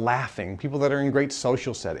that are laughing. People that are in great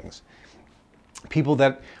social settings. People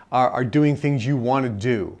that are doing things you want to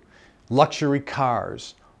do. Luxury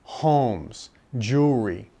cars, homes,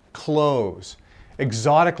 jewelry, clothes,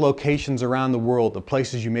 exotic locations around the world, the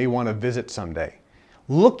places you may want to visit someday.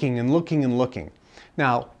 Looking and looking and looking.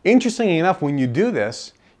 Now, interestingly enough, when you do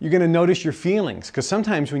this, you're going to notice your feelings, because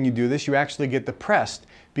sometimes when you do this, you actually get depressed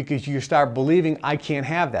because you start believing, I can't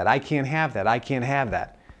have that, I can't have that, I can't have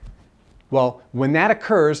that. Well, when that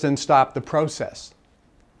occurs, then stop the process.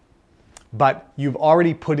 But you've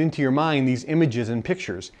already put into your mind these images and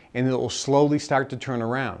pictures, and it will slowly start to turn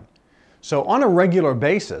around. So on a regular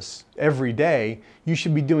basis, every day, you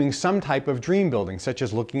should be doing some type of dream building, such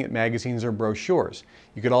as looking at magazines or brochures.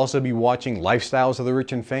 You could also be watching Lifestyles of the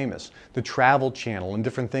Rich and Famous, the Travel Channel, and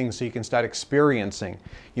different things so you can start experiencing.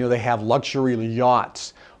 You know, they have luxury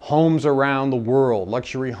yachts, homes around the world,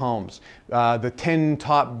 luxury homes, the 10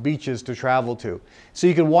 top beaches to travel to. So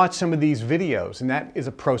you can watch some of these videos, and that is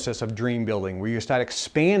a process of dream building where you start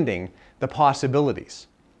expanding the possibilities.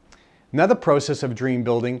 Another process of dream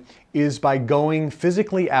building is by going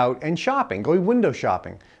physically out and shopping, going window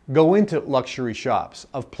shopping. Go into luxury shops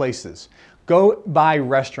of places. Go by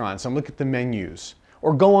restaurants and look at the menus.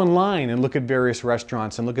 Or go online and look at various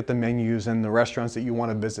restaurants and look at the menus and the restaurants that you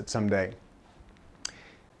want to visit someday.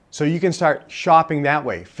 So you can start shopping that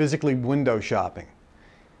way, physically window shopping.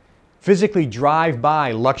 Physically drive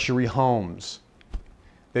by luxury homes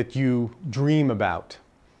that you dream about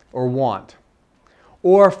or want.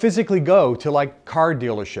 Or physically go to like car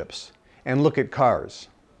dealerships and look at cars.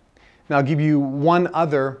 Now I'll give you one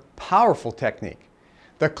other powerful technique.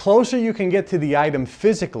 The closer you can get to the item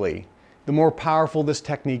physically, the more powerful this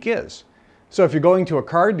technique is. So if you're going to a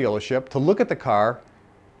car dealership, to look at the car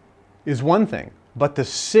is one thing, but to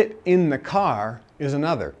sit in the car is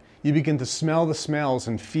another. You begin to smell the smells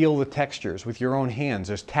and feel the textures with your own hands.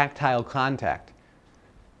 There's tactile contact.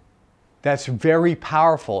 That's very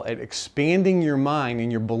powerful at expanding your mind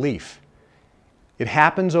and your belief. It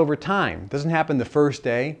happens over time. It doesn't happen the first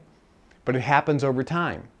day, but it happens over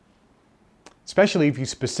time. Especially if you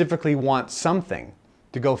specifically want something,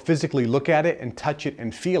 to go physically look at it and touch it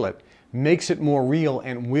and feel it, makes it more real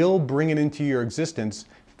and will bring it into your existence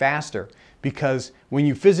faster. Because when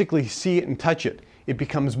you physically see it and touch it, it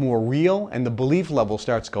becomes more real and the belief level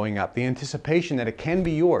starts going up. The anticipation that it can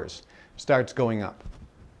be yours starts going up.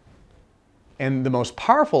 And the most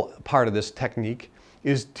powerful part of this technique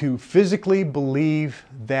is to physically believe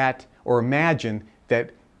that, or imagine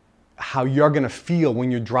that, how you're going to feel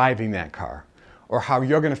when you're driving that car, or how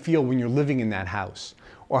you're going to feel when you're living in that house,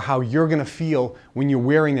 or how you're going to feel when you're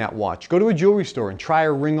wearing that watch. Go to a jewelry store and try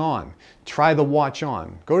a ring on. Try the watch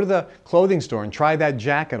on. Go to the clothing store and try that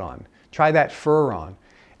jacket on. Try that fur on.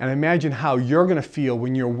 And imagine how you're going to feel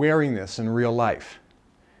when you're wearing this in real life.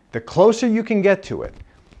 The closer you can get to it,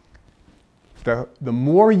 the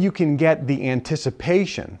more you can get the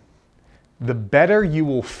anticipation, the better you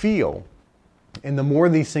will feel, and the more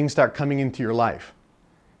these things start coming into your life.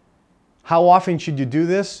 How often should you do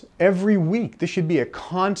this? Every week. This should be a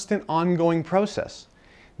constant, ongoing process.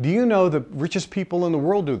 Do you know the richest people in the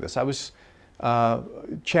world do this? I was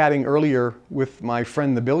chatting earlier with my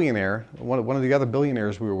friend, the billionaire, one of the other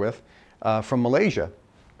billionaires we were with, from Malaysia.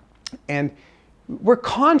 And we're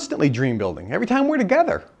constantly dream building every time we're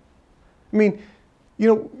together. I mean, you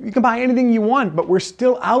know, you can buy anything you want, but we're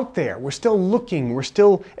still out there. We're still looking. We're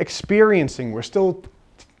still experiencing. We're still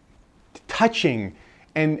touching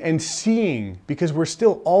and seeing, because we're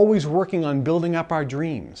still always working on building up our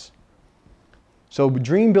dreams. So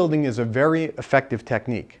dream building is a very effective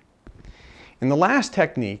technique. And the last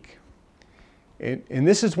technique, and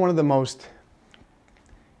this is one of the most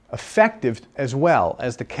effective as well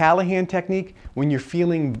as the Callahan technique when you're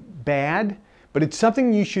feeling bad, but it's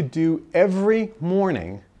something you should do every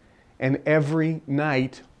morning and every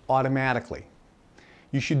night automatically.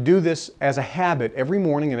 You should do this as a habit every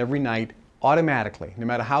morning and every night automatically, no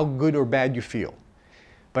matter how good or bad you feel.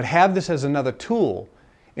 But have this as another tool,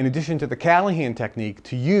 in addition to the Callahan technique,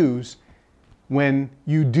 to use when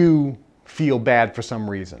you do feel bad for some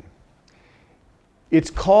reason. It's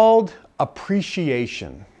called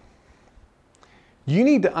appreciation. You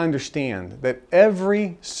need to understand that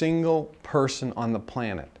every single person on the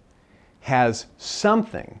planet has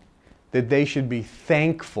something that they should be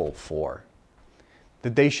thankful for,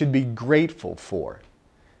 that they should be grateful for,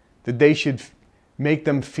 that they should make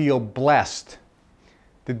them feel blessed,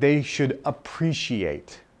 that they should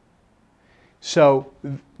appreciate. So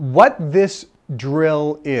what this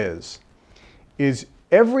drill is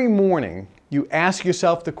every morning you ask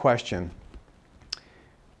yourself the question,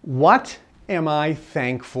 what am I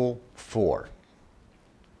thankful for?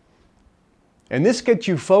 And this gets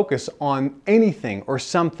you focused on anything or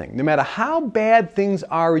something. No matter how bad things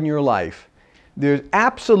are in your life, there's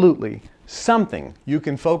absolutely something you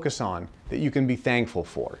can focus on that you can be thankful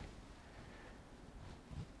for.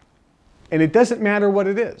 And it doesn't matter what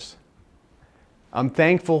it is. I'm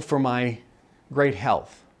thankful for my great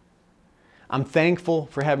health. I'm thankful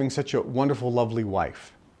for having such a wonderful, lovely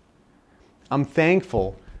wife. I'm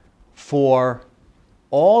thankful for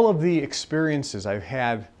all of the experiences I've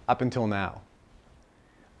had up until now.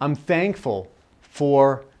 I'm thankful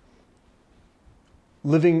for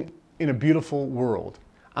living in a beautiful world.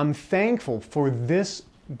 I'm thankful for this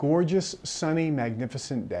gorgeous, sunny,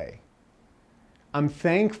 magnificent day. I'm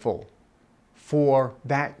thankful for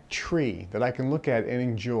that tree that I can look at and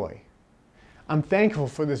enjoy. I'm thankful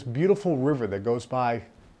for this beautiful river that goes by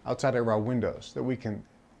outside of our windows that we can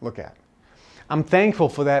look at. I'm thankful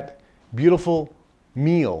for that beautiful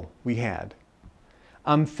meal we had.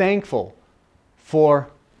 I'm thankful for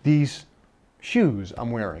these shoes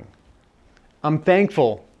I'm wearing. I'm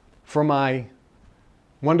thankful for my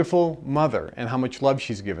wonderful mother and how much love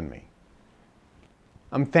she's given me.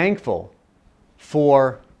 I'm thankful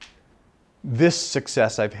for this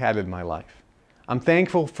success I've had in my life. I'm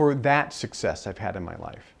thankful for that success I've had in my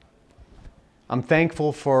life. I'm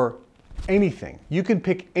thankful for anything. You can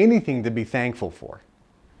pick anything to be thankful for.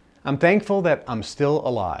 I'm thankful that I'm still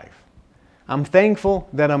alive. I'm thankful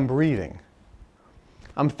that I'm breathing.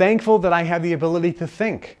 I'm thankful that I have the ability to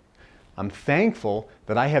think. I'm thankful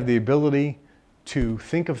that I have the ability to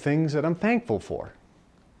think of things that I'm thankful for.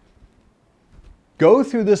 Go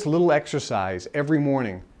through this little exercise every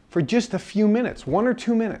morning for just a few minutes, 1 or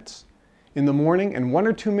 2 minutes in the morning and 1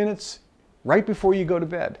 or 2 minutes right before you go to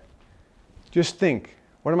bed. Just think,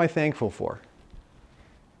 what am I thankful for?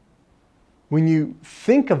 When you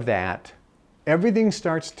think of that, everything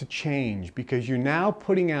starts to change because you're now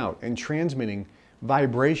putting out and transmitting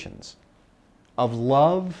vibrations of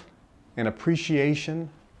love and appreciation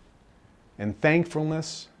and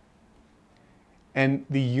thankfulness, and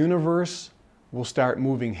the universe will start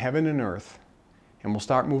moving heaven and earth, and will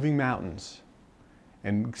start moving mountains,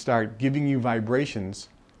 and start giving you vibrations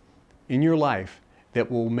in your life that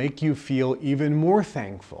will make you feel even more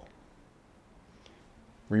thankful.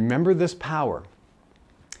 Remember this power.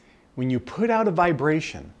 When you put out a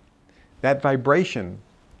vibration, that vibration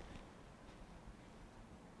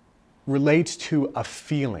relates to a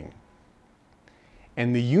feeling.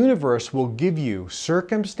 And the universe will give you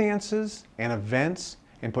circumstances and events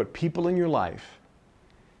and put people in your life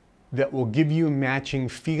that will give you matching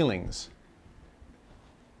feelings.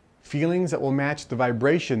 Feelings that will match the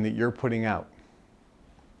vibration that you're putting out.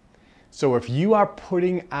 So if you are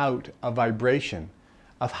putting out a vibration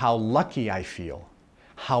of how lucky I feel,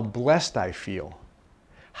 how blessed I feel,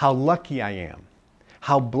 how lucky I am,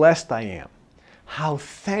 how blessed I am, how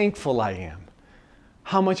thankful I am,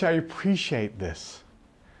 how much I appreciate this.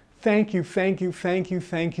 Thank you, thank you, thank you,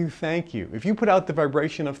 thank you, thank you. If you put out the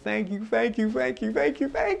vibration of thank you, thank you, thank you, thank you,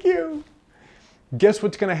 thank you, guess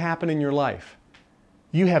what's going to happen in your life?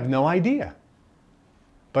 You have no idea.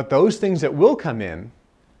 But those things that will come in,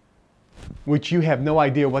 which you have no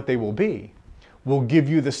idea what they will be, will give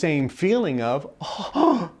you the same feeling of,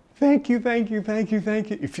 oh, thank you, thank you, thank you,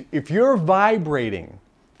 thank you. If you're vibrating,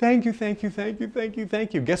 thank you, thank you, thank you, thank you,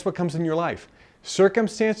 thank you, guess what comes in your life?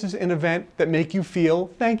 Circumstances and event that make you feel,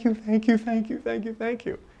 thank you, thank you, thank you, thank you, thank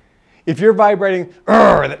you. If you're vibrating,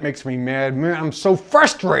 that makes me mad, man, I'm so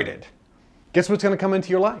frustrated. Guess what's going to come into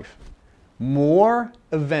your life? More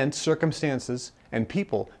events, circumstances, and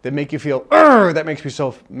people that make you feel, that makes me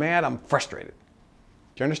so mad, I'm frustrated.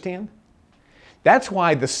 Do you understand? That's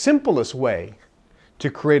why the simplest way to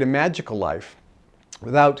create a magical life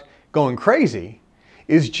without going crazy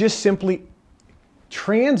is just simply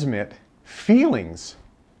transmit feelings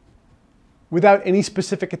without any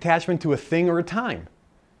specific attachment to a thing or a time.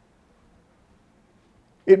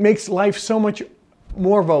 It makes life so much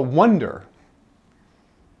more of a wonder.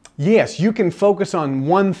 Yes, you can focus on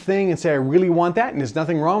one thing and say, I really want that, and there's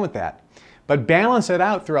nothing wrong with that. But balance it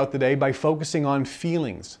out throughout the day by focusing on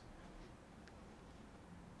feelings.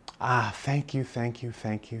 Thank you, thank you,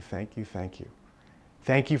 thank you, thank you, thank you.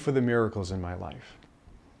 Thank you for the miracles in my life.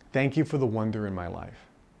 Thank you for the wonder in my life.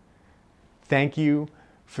 Thank you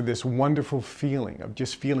for this wonderful feeling of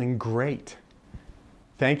just feeling great.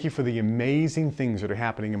 Thank you for the amazing things that are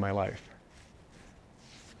happening in my life.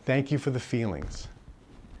 Thank you for the feelings.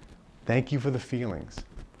 Thank you for the feelings.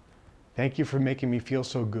 Thank you for making me feel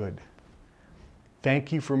so good.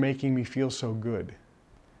 Thank you for making me feel so good.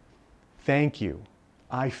 Thank you.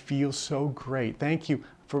 I feel so great. Thank you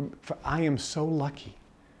for I am so lucky.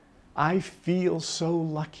 I feel so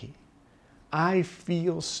lucky. I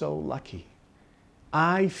feel so lucky.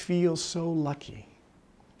 I feel so lucky.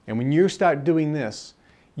 And when you start doing this,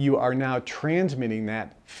 you are now transmitting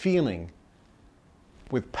that feeling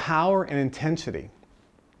with power and intensity.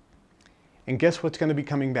 And guess what's going to be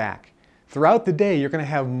coming back? Throughout the day, you're going to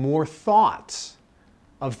have more thoughts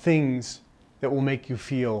of things that will make you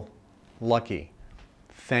feel lucky,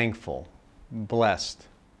 thankful, blessed,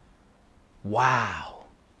 wow,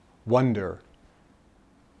 wonder.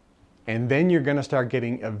 And then you're going to start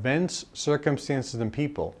getting events, circumstances, and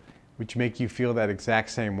people which make you feel that exact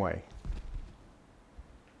same way.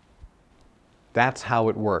 That's how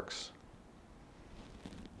it works.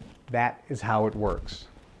 That is how it works.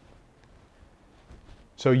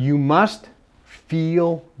 So you must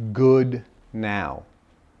feel good now.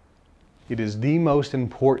 It is the most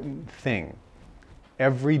important thing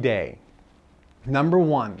every day. Number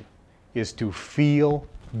one is to feel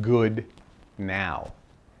good now.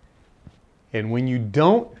 And when you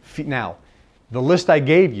don't feel, now, the list I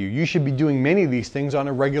gave you, you should be doing many of these things on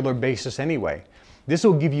a regular basis anyway. This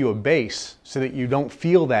will give you a base so that you don't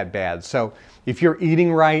feel that bad. So if you're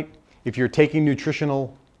eating right, if you're taking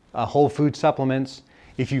nutritional whole food supplements,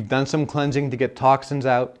 if you've done some cleansing to get toxins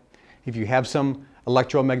out, if you have some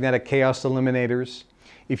electromagnetic chaos eliminators,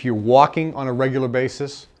 if you're walking on a regular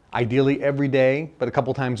basis, ideally every day, but a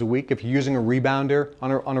couple times a week, if you're using a rebounder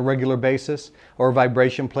on a regular basis, or a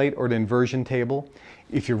vibration plate or an inversion table,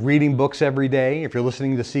 if you're reading books every day, if you're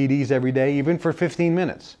listening to CDs every day, even for 15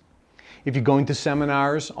 minutes, if you're going to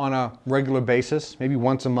seminars on a regular basis, maybe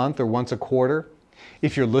once a month or once a quarter,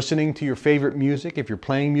 if you're listening to your favorite music, if you're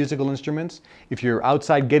playing musical instruments, if you're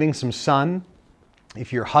outside getting some sun,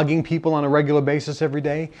 if you're hugging people on a regular basis every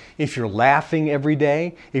day, if you're laughing every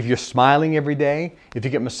day, if you're smiling every day, if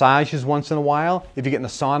you get massages once in a while, if you get in a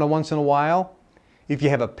sauna once in a while, if you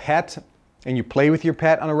have a pet and you play with your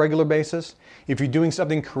pet on a regular basis, if you're doing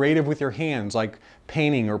something creative with your hands like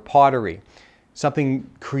painting or pottery, something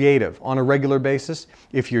creative on a regular basis,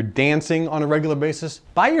 if you're dancing on a regular basis,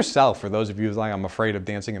 by yourself, for those of you who's like, I'm afraid of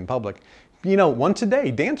dancing in public, once a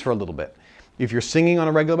day, dance for a little bit. If you're singing on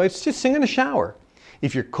a regular basis, just sing in the shower.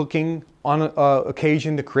 If you're cooking on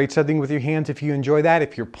occasion to create something with your hands, if you enjoy that,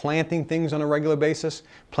 if you're planting things on a regular basis,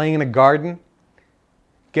 playing in a garden,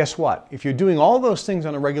 guess what? If you're doing all those things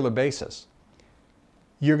on a regular basis,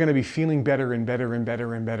 you're going to be feeling better and better and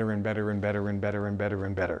better and better and better and better and better and better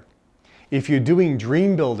and better. If you're doing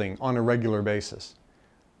dream building on a regular basis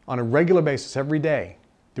every day,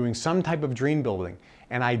 doing some type of dream building,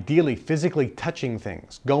 and ideally physically touching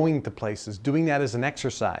things, going to places, doing that as an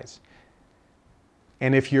exercise.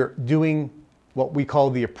 And if you're doing what we call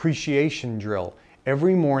the appreciation drill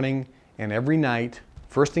every morning and every night,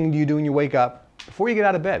 first thing you do when you wake up, before you get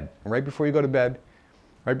out of bed, right before you go to bed,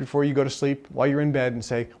 right before you go to sleep, while you're in bed, and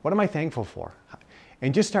say, what am I thankful for?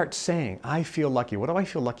 And just start saying, I feel lucky. What do I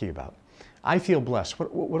feel lucky about? I feel blessed.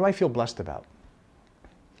 What do I feel blessed about?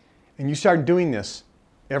 And you start doing this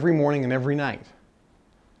every morning and every night.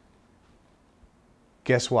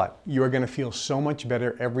 Guess what? You are going to feel so much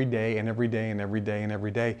better every day and every day and every day and every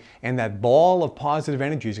day. And that ball of positive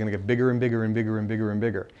energy is going to get bigger and bigger and bigger and bigger and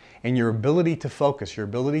bigger. And your ability to focus, your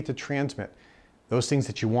ability to transmit those things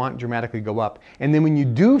that you want dramatically go up. And then when you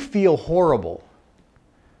do feel horrible,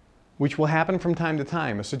 which will happen from time to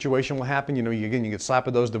time, a situation will happen, you get slapped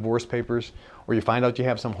with those divorce papers, or you find out you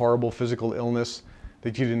have some horrible physical illness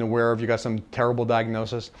that you didn't aware of, you got some terrible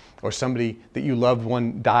diagnosis, or somebody that you loved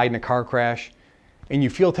one died in a car crash, and you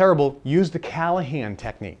feel terrible, use the Callahan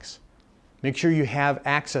techniques. Make sure you have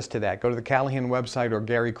access to that. Go to the Callahan website or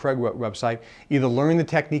Gary Craig website. Either learn the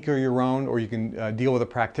technique on your own, or you can deal with a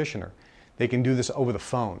practitioner. They can do this over the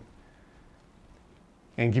phone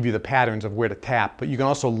and give you the patterns of where to tap. But you can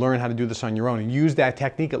also learn how to do this on your own and use that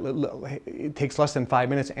technique. It takes less than 5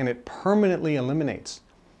 minutes, and it permanently eliminates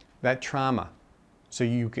that trauma, so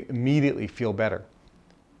you can immediately feel better.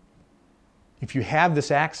 If you have this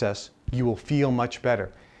access, you will feel much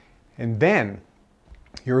better. And then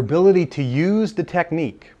your ability to use the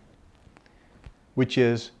technique, which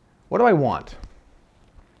is, what do I want?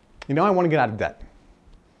 I want to get out of debt.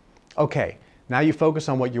 Okay, now you focus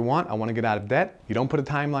on what you want. I want to get out of debt. You don't put a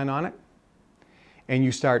timeline on it. And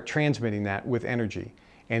you start transmitting that with energy.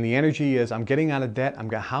 And the energy is, I'm getting out of debt.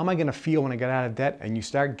 How am I going to feel when I get out of debt? And you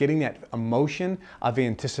start getting that emotion of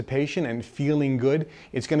anticipation and feeling good.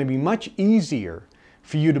 It's going to be much easier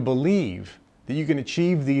for you to believe that you can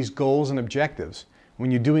achieve these goals and objectives when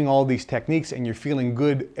you're doing all these techniques and you're feeling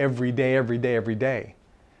good every day, every day, every day.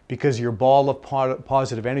 Because your ball of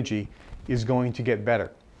positive energy is going to get better.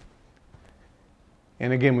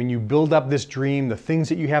 And again, when you build up this dream, the things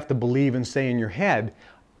that you have to believe and say in your head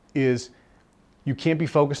is, you can't be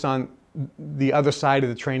focused on the other side of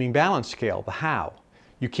the training balance scale, the how.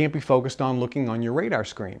 You can't be focused on looking on your radar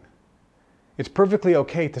screen. It's perfectly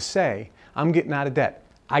okay to say, I'm getting out of debt.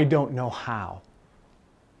 I don't know how.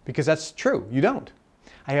 Because that's true, you don't.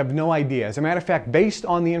 I have no idea. As a matter of fact, based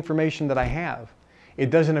on the information that I have, it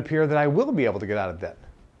doesn't appear that I will be able to get out of debt.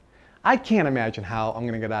 I can't imagine how I'm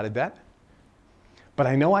going to get out of debt. But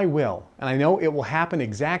I know I will, and I know it will happen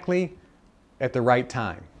exactly at the right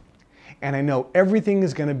time. And I know everything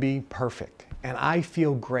is going to be perfect. And I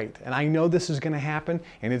feel great. And I know this is going to happen,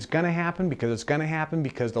 and it's going to happen because it's going to happen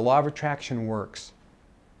because the law of attraction works.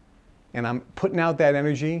 And I'm putting out that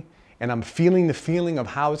energy, and I'm feeling the feeling of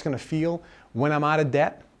how it's going to feel when I'm out of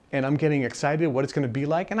debt, and I'm getting excited what it's going to be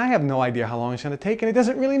like. And I have no idea how long it's going to take, and it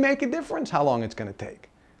doesn't really make a difference how long it's going to take.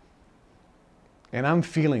 And I'm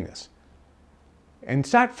feeling this. And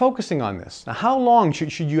start focusing on this. Now, how long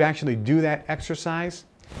should you actually do that exercise?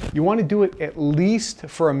 You want to do it at least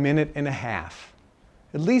for a minute and a half,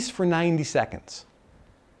 at least for 90 seconds,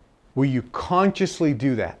 where you consciously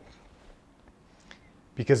do that.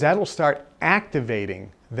 Because that will start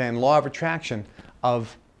activating then law of attraction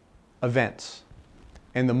of events.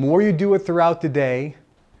 And the more you do it throughout the day,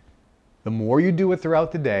 the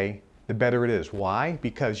better it is. Why?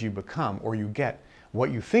 Because you become or you get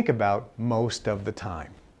what you think about most of the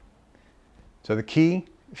time. So the key,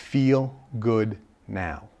 feel good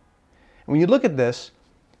now. And when you look at this,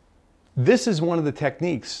 this is one of the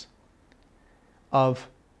techniques of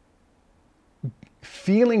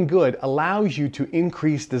feeling good allows you to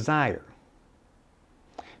increase desire.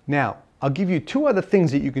 Now, I'll give you two other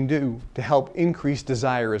things that you can do to help increase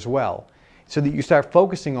desire as well, so that you start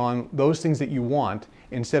focusing on those things that you want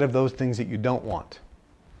instead of those things that you don't want.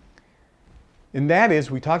 And that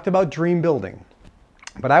is, we talked about dream building,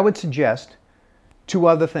 but I would suggest two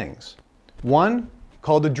other things. One,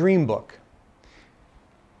 called a dream book.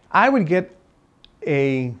 I would get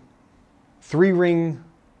a 3-ring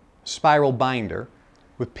spiral binder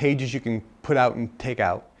with pages you can put out and take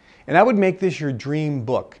out. And I would make this your dream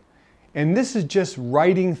book. And this is just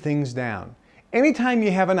writing things down. Anytime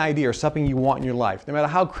you have an idea or something you want in your life, no matter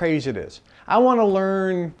how crazy it is, I want to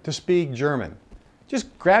learn to speak German.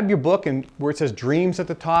 Just grab your book and where it says dreams at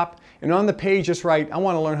the top, and on the page just write, I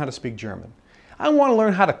want to learn how to speak German. I want to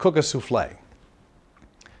learn how to cook a souffle.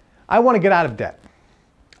 I want to get out of debt.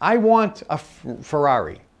 I want a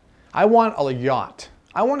Ferrari. I want a yacht.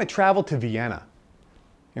 I want to travel to Vienna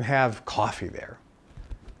and have coffee there.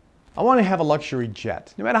 I want to have a luxury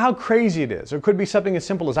jet, no matter how crazy it is. Or it could be something as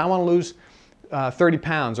simple as I want to lose 30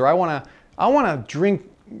 pounds, or I want to drink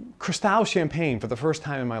Cristal champagne for the first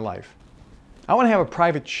time in my life. I want to have a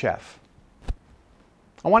private chef.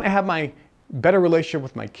 I want to have my better relationship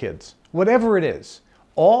with my kids. Whatever it is,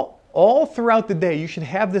 all throughout the day, you should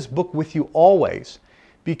have this book with you always,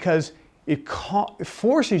 because it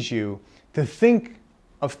forces you to think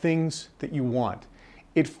of things that you want.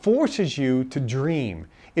 It forces you to dream.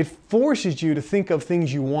 It forces you to think of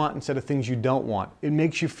things you want instead of things you don't want. It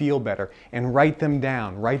makes you feel better. And write them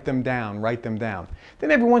down, write them down, write them down.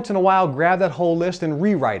 Then every once in a while, grab that whole list and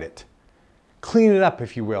rewrite it. Clean it up,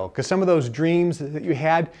 if you will, because some of those dreams that you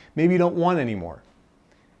had, maybe you don't want anymore.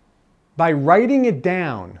 By writing it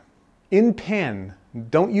down in pen,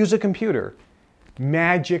 don't use a computer,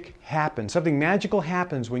 magic happens. Something magical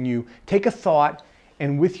happens when you take a thought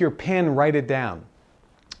and with your pen write it down.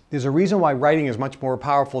 There's a reason why writing is much more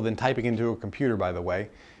powerful than typing into a computer, by the way,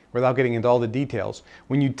 without getting into all the details.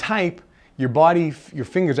 When you type, your body, your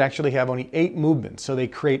fingers actually have only 8 movements, so they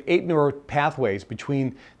create 8 neural pathways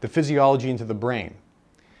between the physiology into the brain.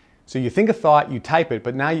 So you think a thought, you type it,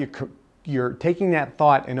 but now you're taking that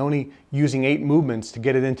thought and only using 8 movements to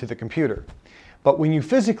get it into the computer. But when you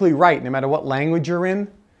physically write, no matter what language you're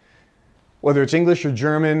in, whether it's English or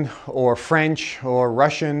German or French or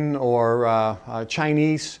Russian or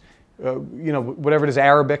Chinese, whatever it is,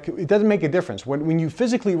 Arabic, it doesn't make a difference. When you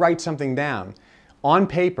physically write something down on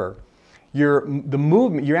paper, the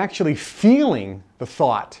movement, you're actually feeling the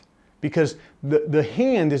thought, because the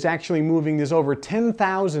hand is actually moving. There's over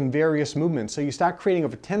 10,000 various movements. So you start creating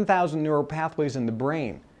over 10,000 neural pathways in the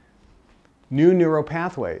brain, new neural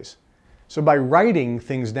pathways. So by writing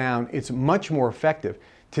things down, it's much more effective.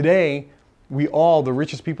 Today, the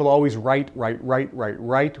richest people always write.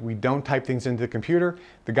 We don't type things into the computer.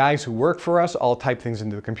 The guys who work for us all type things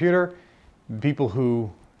into the computer. The people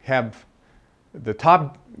who have the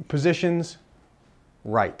top positions,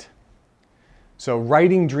 write. So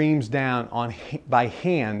writing dreams down by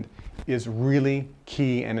hand is really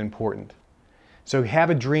key and important. So have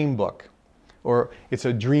a dream book, or it's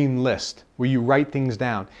a dream list where you write things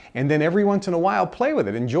down. And then every once in a while, play with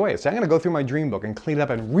it, enjoy it. So I'm going to go through my dream book and clean it up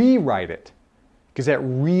and rewrite it, because that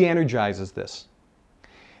re-energizes this.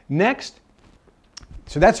 Next,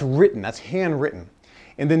 so that's written, that's handwritten.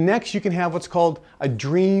 And then next you can have what's called a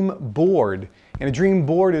dream board. And a dream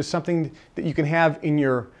board is something that you can have in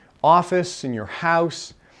your office, in your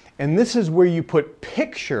house. And this is where you put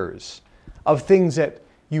pictures of things that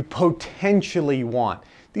you potentially want.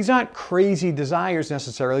 These aren't crazy desires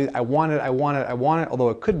necessarily. I want it, I want it, I want it, although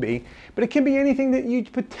it could be. But it can be anything that you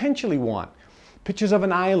potentially want. Pictures of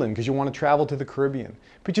an island because you want to travel to the Caribbean.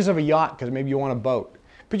 Pictures of a yacht because maybe you want a boat.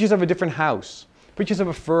 Pictures of a different house. Pictures of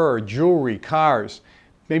a fur, jewelry, cars.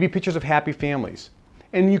 Maybe pictures of happy families.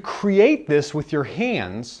 And you create this with your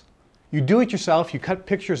hands. You do it yourself, you cut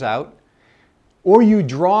pictures out, or you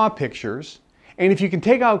draw pictures. And if you can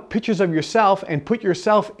take out pictures of yourself and put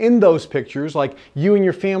yourself in those pictures, like you and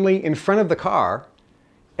your family in front of the car,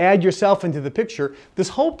 add yourself into the picture, this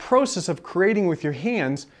whole process of creating with your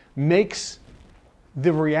hands makes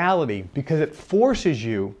the reality because it forces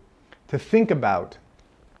you to think about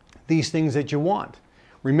these things that you want.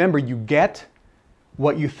 Remember, you get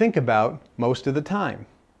what you think about most of the time.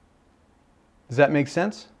 Does that make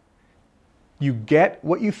sense? You get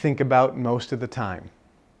what you think about most of the time.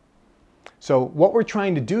 So what we're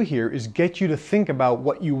trying to do here is get you to think about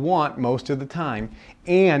what you want most of the time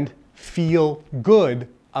and feel good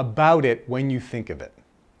about it when you think of it.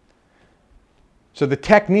 So the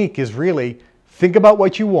technique is really think about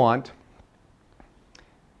what you want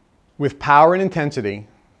with power and intensity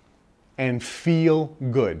and feel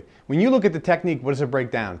good. When you look at the technique, what does it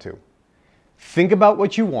break down to? Think about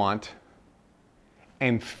what you want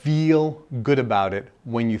and feel good about it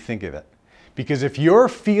when you think of it. Because if you're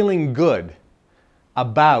feeling good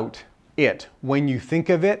about it when you think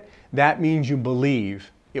of it, that means you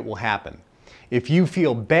believe it will happen. If you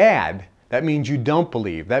feel bad, that means you don't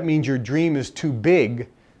believe. That means your dream is too big,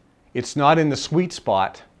 it's not in the sweet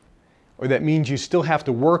spot, or that means you still have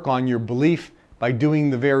to work on your belief by doing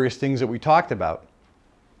the various things that we talked about.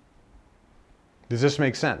 Does this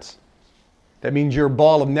make sense? That means your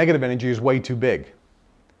ball of negative energy is way too big.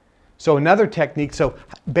 So another technique, so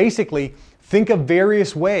basically think of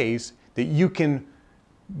various ways that you can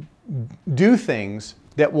do things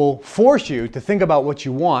that will force you to think about what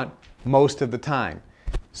you want most of the time.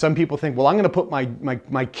 Some people think, well, I'm going to put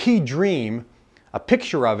my key dream, a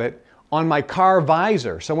picture of it, on my car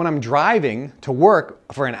visor. So when I'm driving to work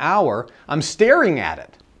for an hour, I'm staring at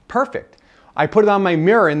it. Perfect. I put it on my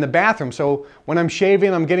mirror in the bathroom, so when I'm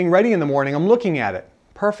shaving, I'm getting ready in the morning, I'm looking at it.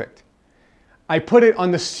 Perfect. I put it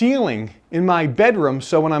on the ceiling in my bedroom,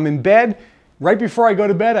 so when I'm in bed, right before I go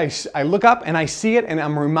to bed, I look up and I see it and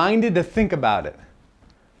I'm reminded to think about it.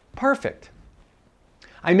 Perfect.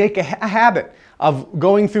 I make a habit of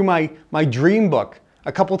going through my dream book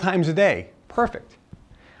a couple times a day. Perfect.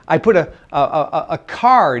 I put a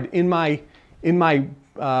card in my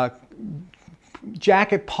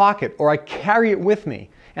jacket pocket, or I carry it with me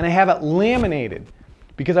and I have it laminated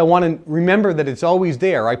because I want to remember that it's always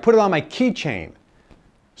there. I put it on my keychain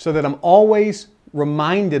so that I'm always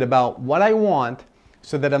reminded about what I want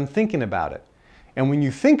so that I'm thinking about it. And when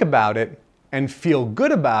you think about it and feel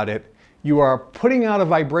good about it, you are putting out a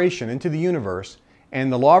vibration into the universe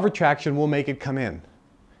and the law of attraction will make it come in.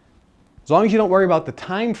 As long as you don't worry about the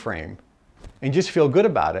time frame and just feel good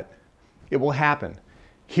about it, it will happen.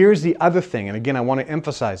 Here's the other thing, and again, I want to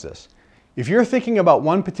emphasize this. If you're thinking about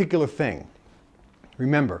one particular thing,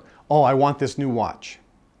 remember, oh, I want this new watch.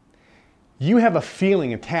 You have a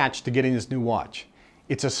feeling attached to getting this new watch.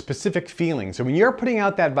 It's a specific feeling. So when you're putting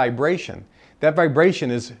out that vibration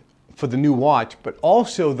is for the new watch, but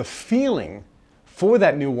also the feeling for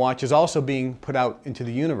that new watch is also being put out into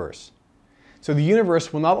the universe. So the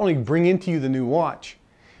universe will not only bring into you the new watch,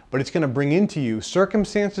 but it's going to bring into you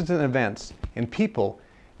circumstances and events and people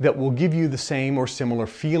that will give you the same or similar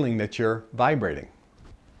feeling that you're vibrating.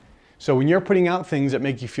 So when you're putting out things that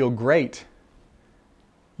make you feel great,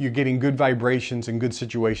 you're getting good vibrations and good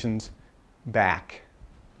situations back.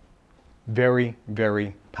 Very,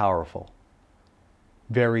 very powerful.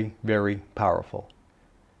 Very, very powerful.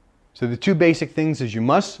 So the two basic things is you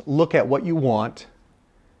must look at what you want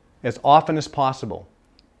as often as possible.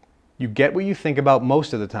 You get what you think about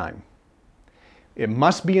most of the time. It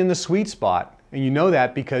must be in the sweet spot, and you know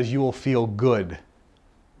that because you will feel good.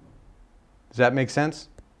 Does that make sense?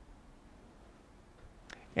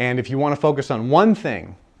 And if you want to focus on one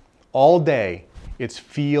thing all day, it's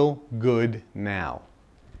feel good now.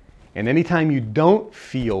 And anytime you don't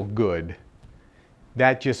feel good,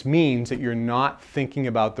 that just means that you're not thinking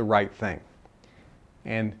about the right thing.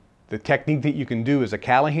 And the technique that you can do is a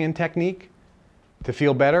Callahan technique to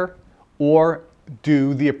feel better, or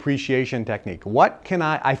do the appreciation technique. What can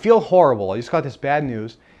I feel horrible. I just got this bad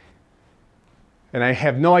news. and I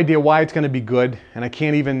have no idea why it's going to be good, and I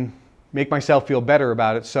can't even make myself feel better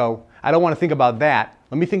about it. So I don't want to think about that.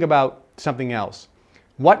 Let me think about something else.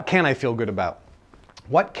 What can I feel good about?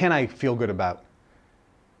 What can I feel good about?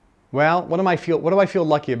 Well, what do I feel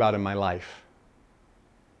lucky about in my life?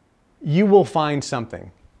 You will find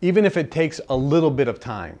something, even if it takes a little bit of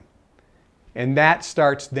time. And that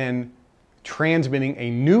starts then transmitting a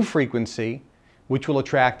new frequency, which will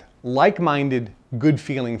attract like-minded,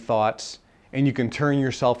 good-feeling thoughts, and you can turn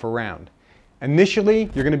yourself around. Initially,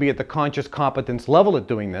 you're going to be at the conscious competence level at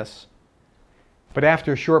doing this, but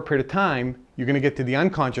after a short period of time, you're going to get to the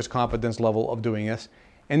unconscious competence level of doing this,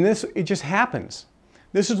 and it just happens.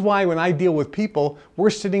 This is why when I deal with people, we're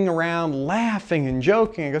sitting around laughing and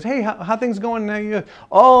joking. It goes, hey, how things going?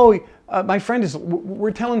 My friend is,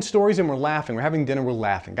 we're telling stories and we're laughing. We're having dinner, we're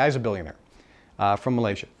laughing. Guy's a billionaire from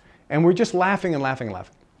Malaysia. And we're just laughing and laughing and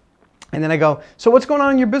laughing. And then I go, so what's going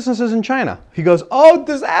on in your businesses in China? He goes, oh,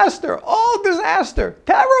 disaster,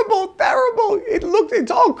 terrible, terrible.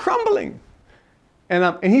 It's all crumbling.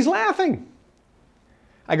 And he's laughing.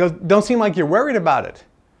 I go, don't seem like you're worried about it.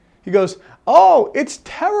 He goes, oh, it's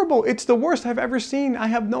terrible. It's the worst I've ever seen. I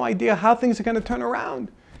have no idea how things are going to turn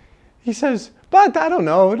around. He says, but I don't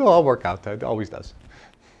know. It'll all work out. It always does.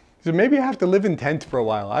 He said, maybe I have to live in tents for a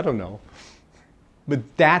while. I don't know. But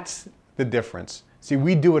that's the difference. See,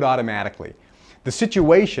 we do it automatically. The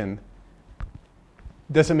situation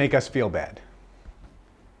doesn't make us feel bad.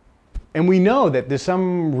 And we know that there's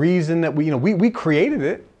some reason that we created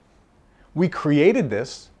it. We created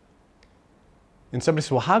this. And somebody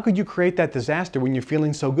says, well, how could you create that disaster when you're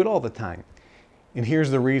feeling so good all the time? And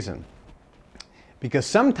here's the reason. Because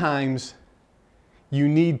sometimes you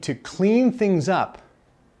need to clean things up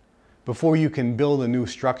before you can build a new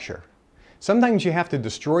structure. Sometimes you have to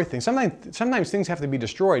destroy things. Sometimes things have to be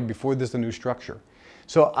destroyed before there's a new structure.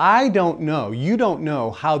 So I don't know, you don't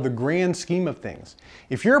know how the grand scheme of things,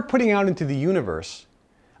 if you're putting out into the universe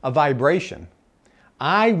a vibration,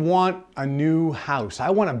 I want a new house. I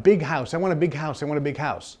want a big house. I want a big house. I want a big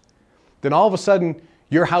house. Then all of a sudden,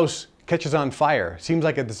 your house catches on fire. Seems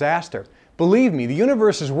like a disaster. Believe me, the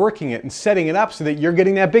universe is working it and setting it up so that you're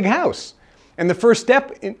getting that big house. And the first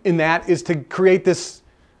step in that is to create this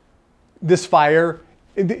fire.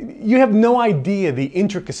 You have no idea the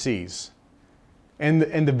intricacies and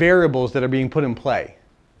the variables that are being put in play.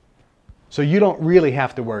 So you don't really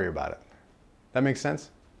have to worry about it. That makes sense?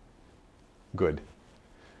 Good.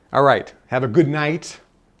 All right, have a good night.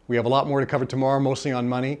 We have a lot more to cover tomorrow, mostly on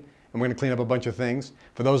money, and we're going to clean up a bunch of things.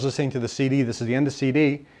 For those listening to the CD, this is the end of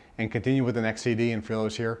CD, and continue with the next CD, and for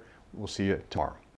those here, we'll see you tomorrow.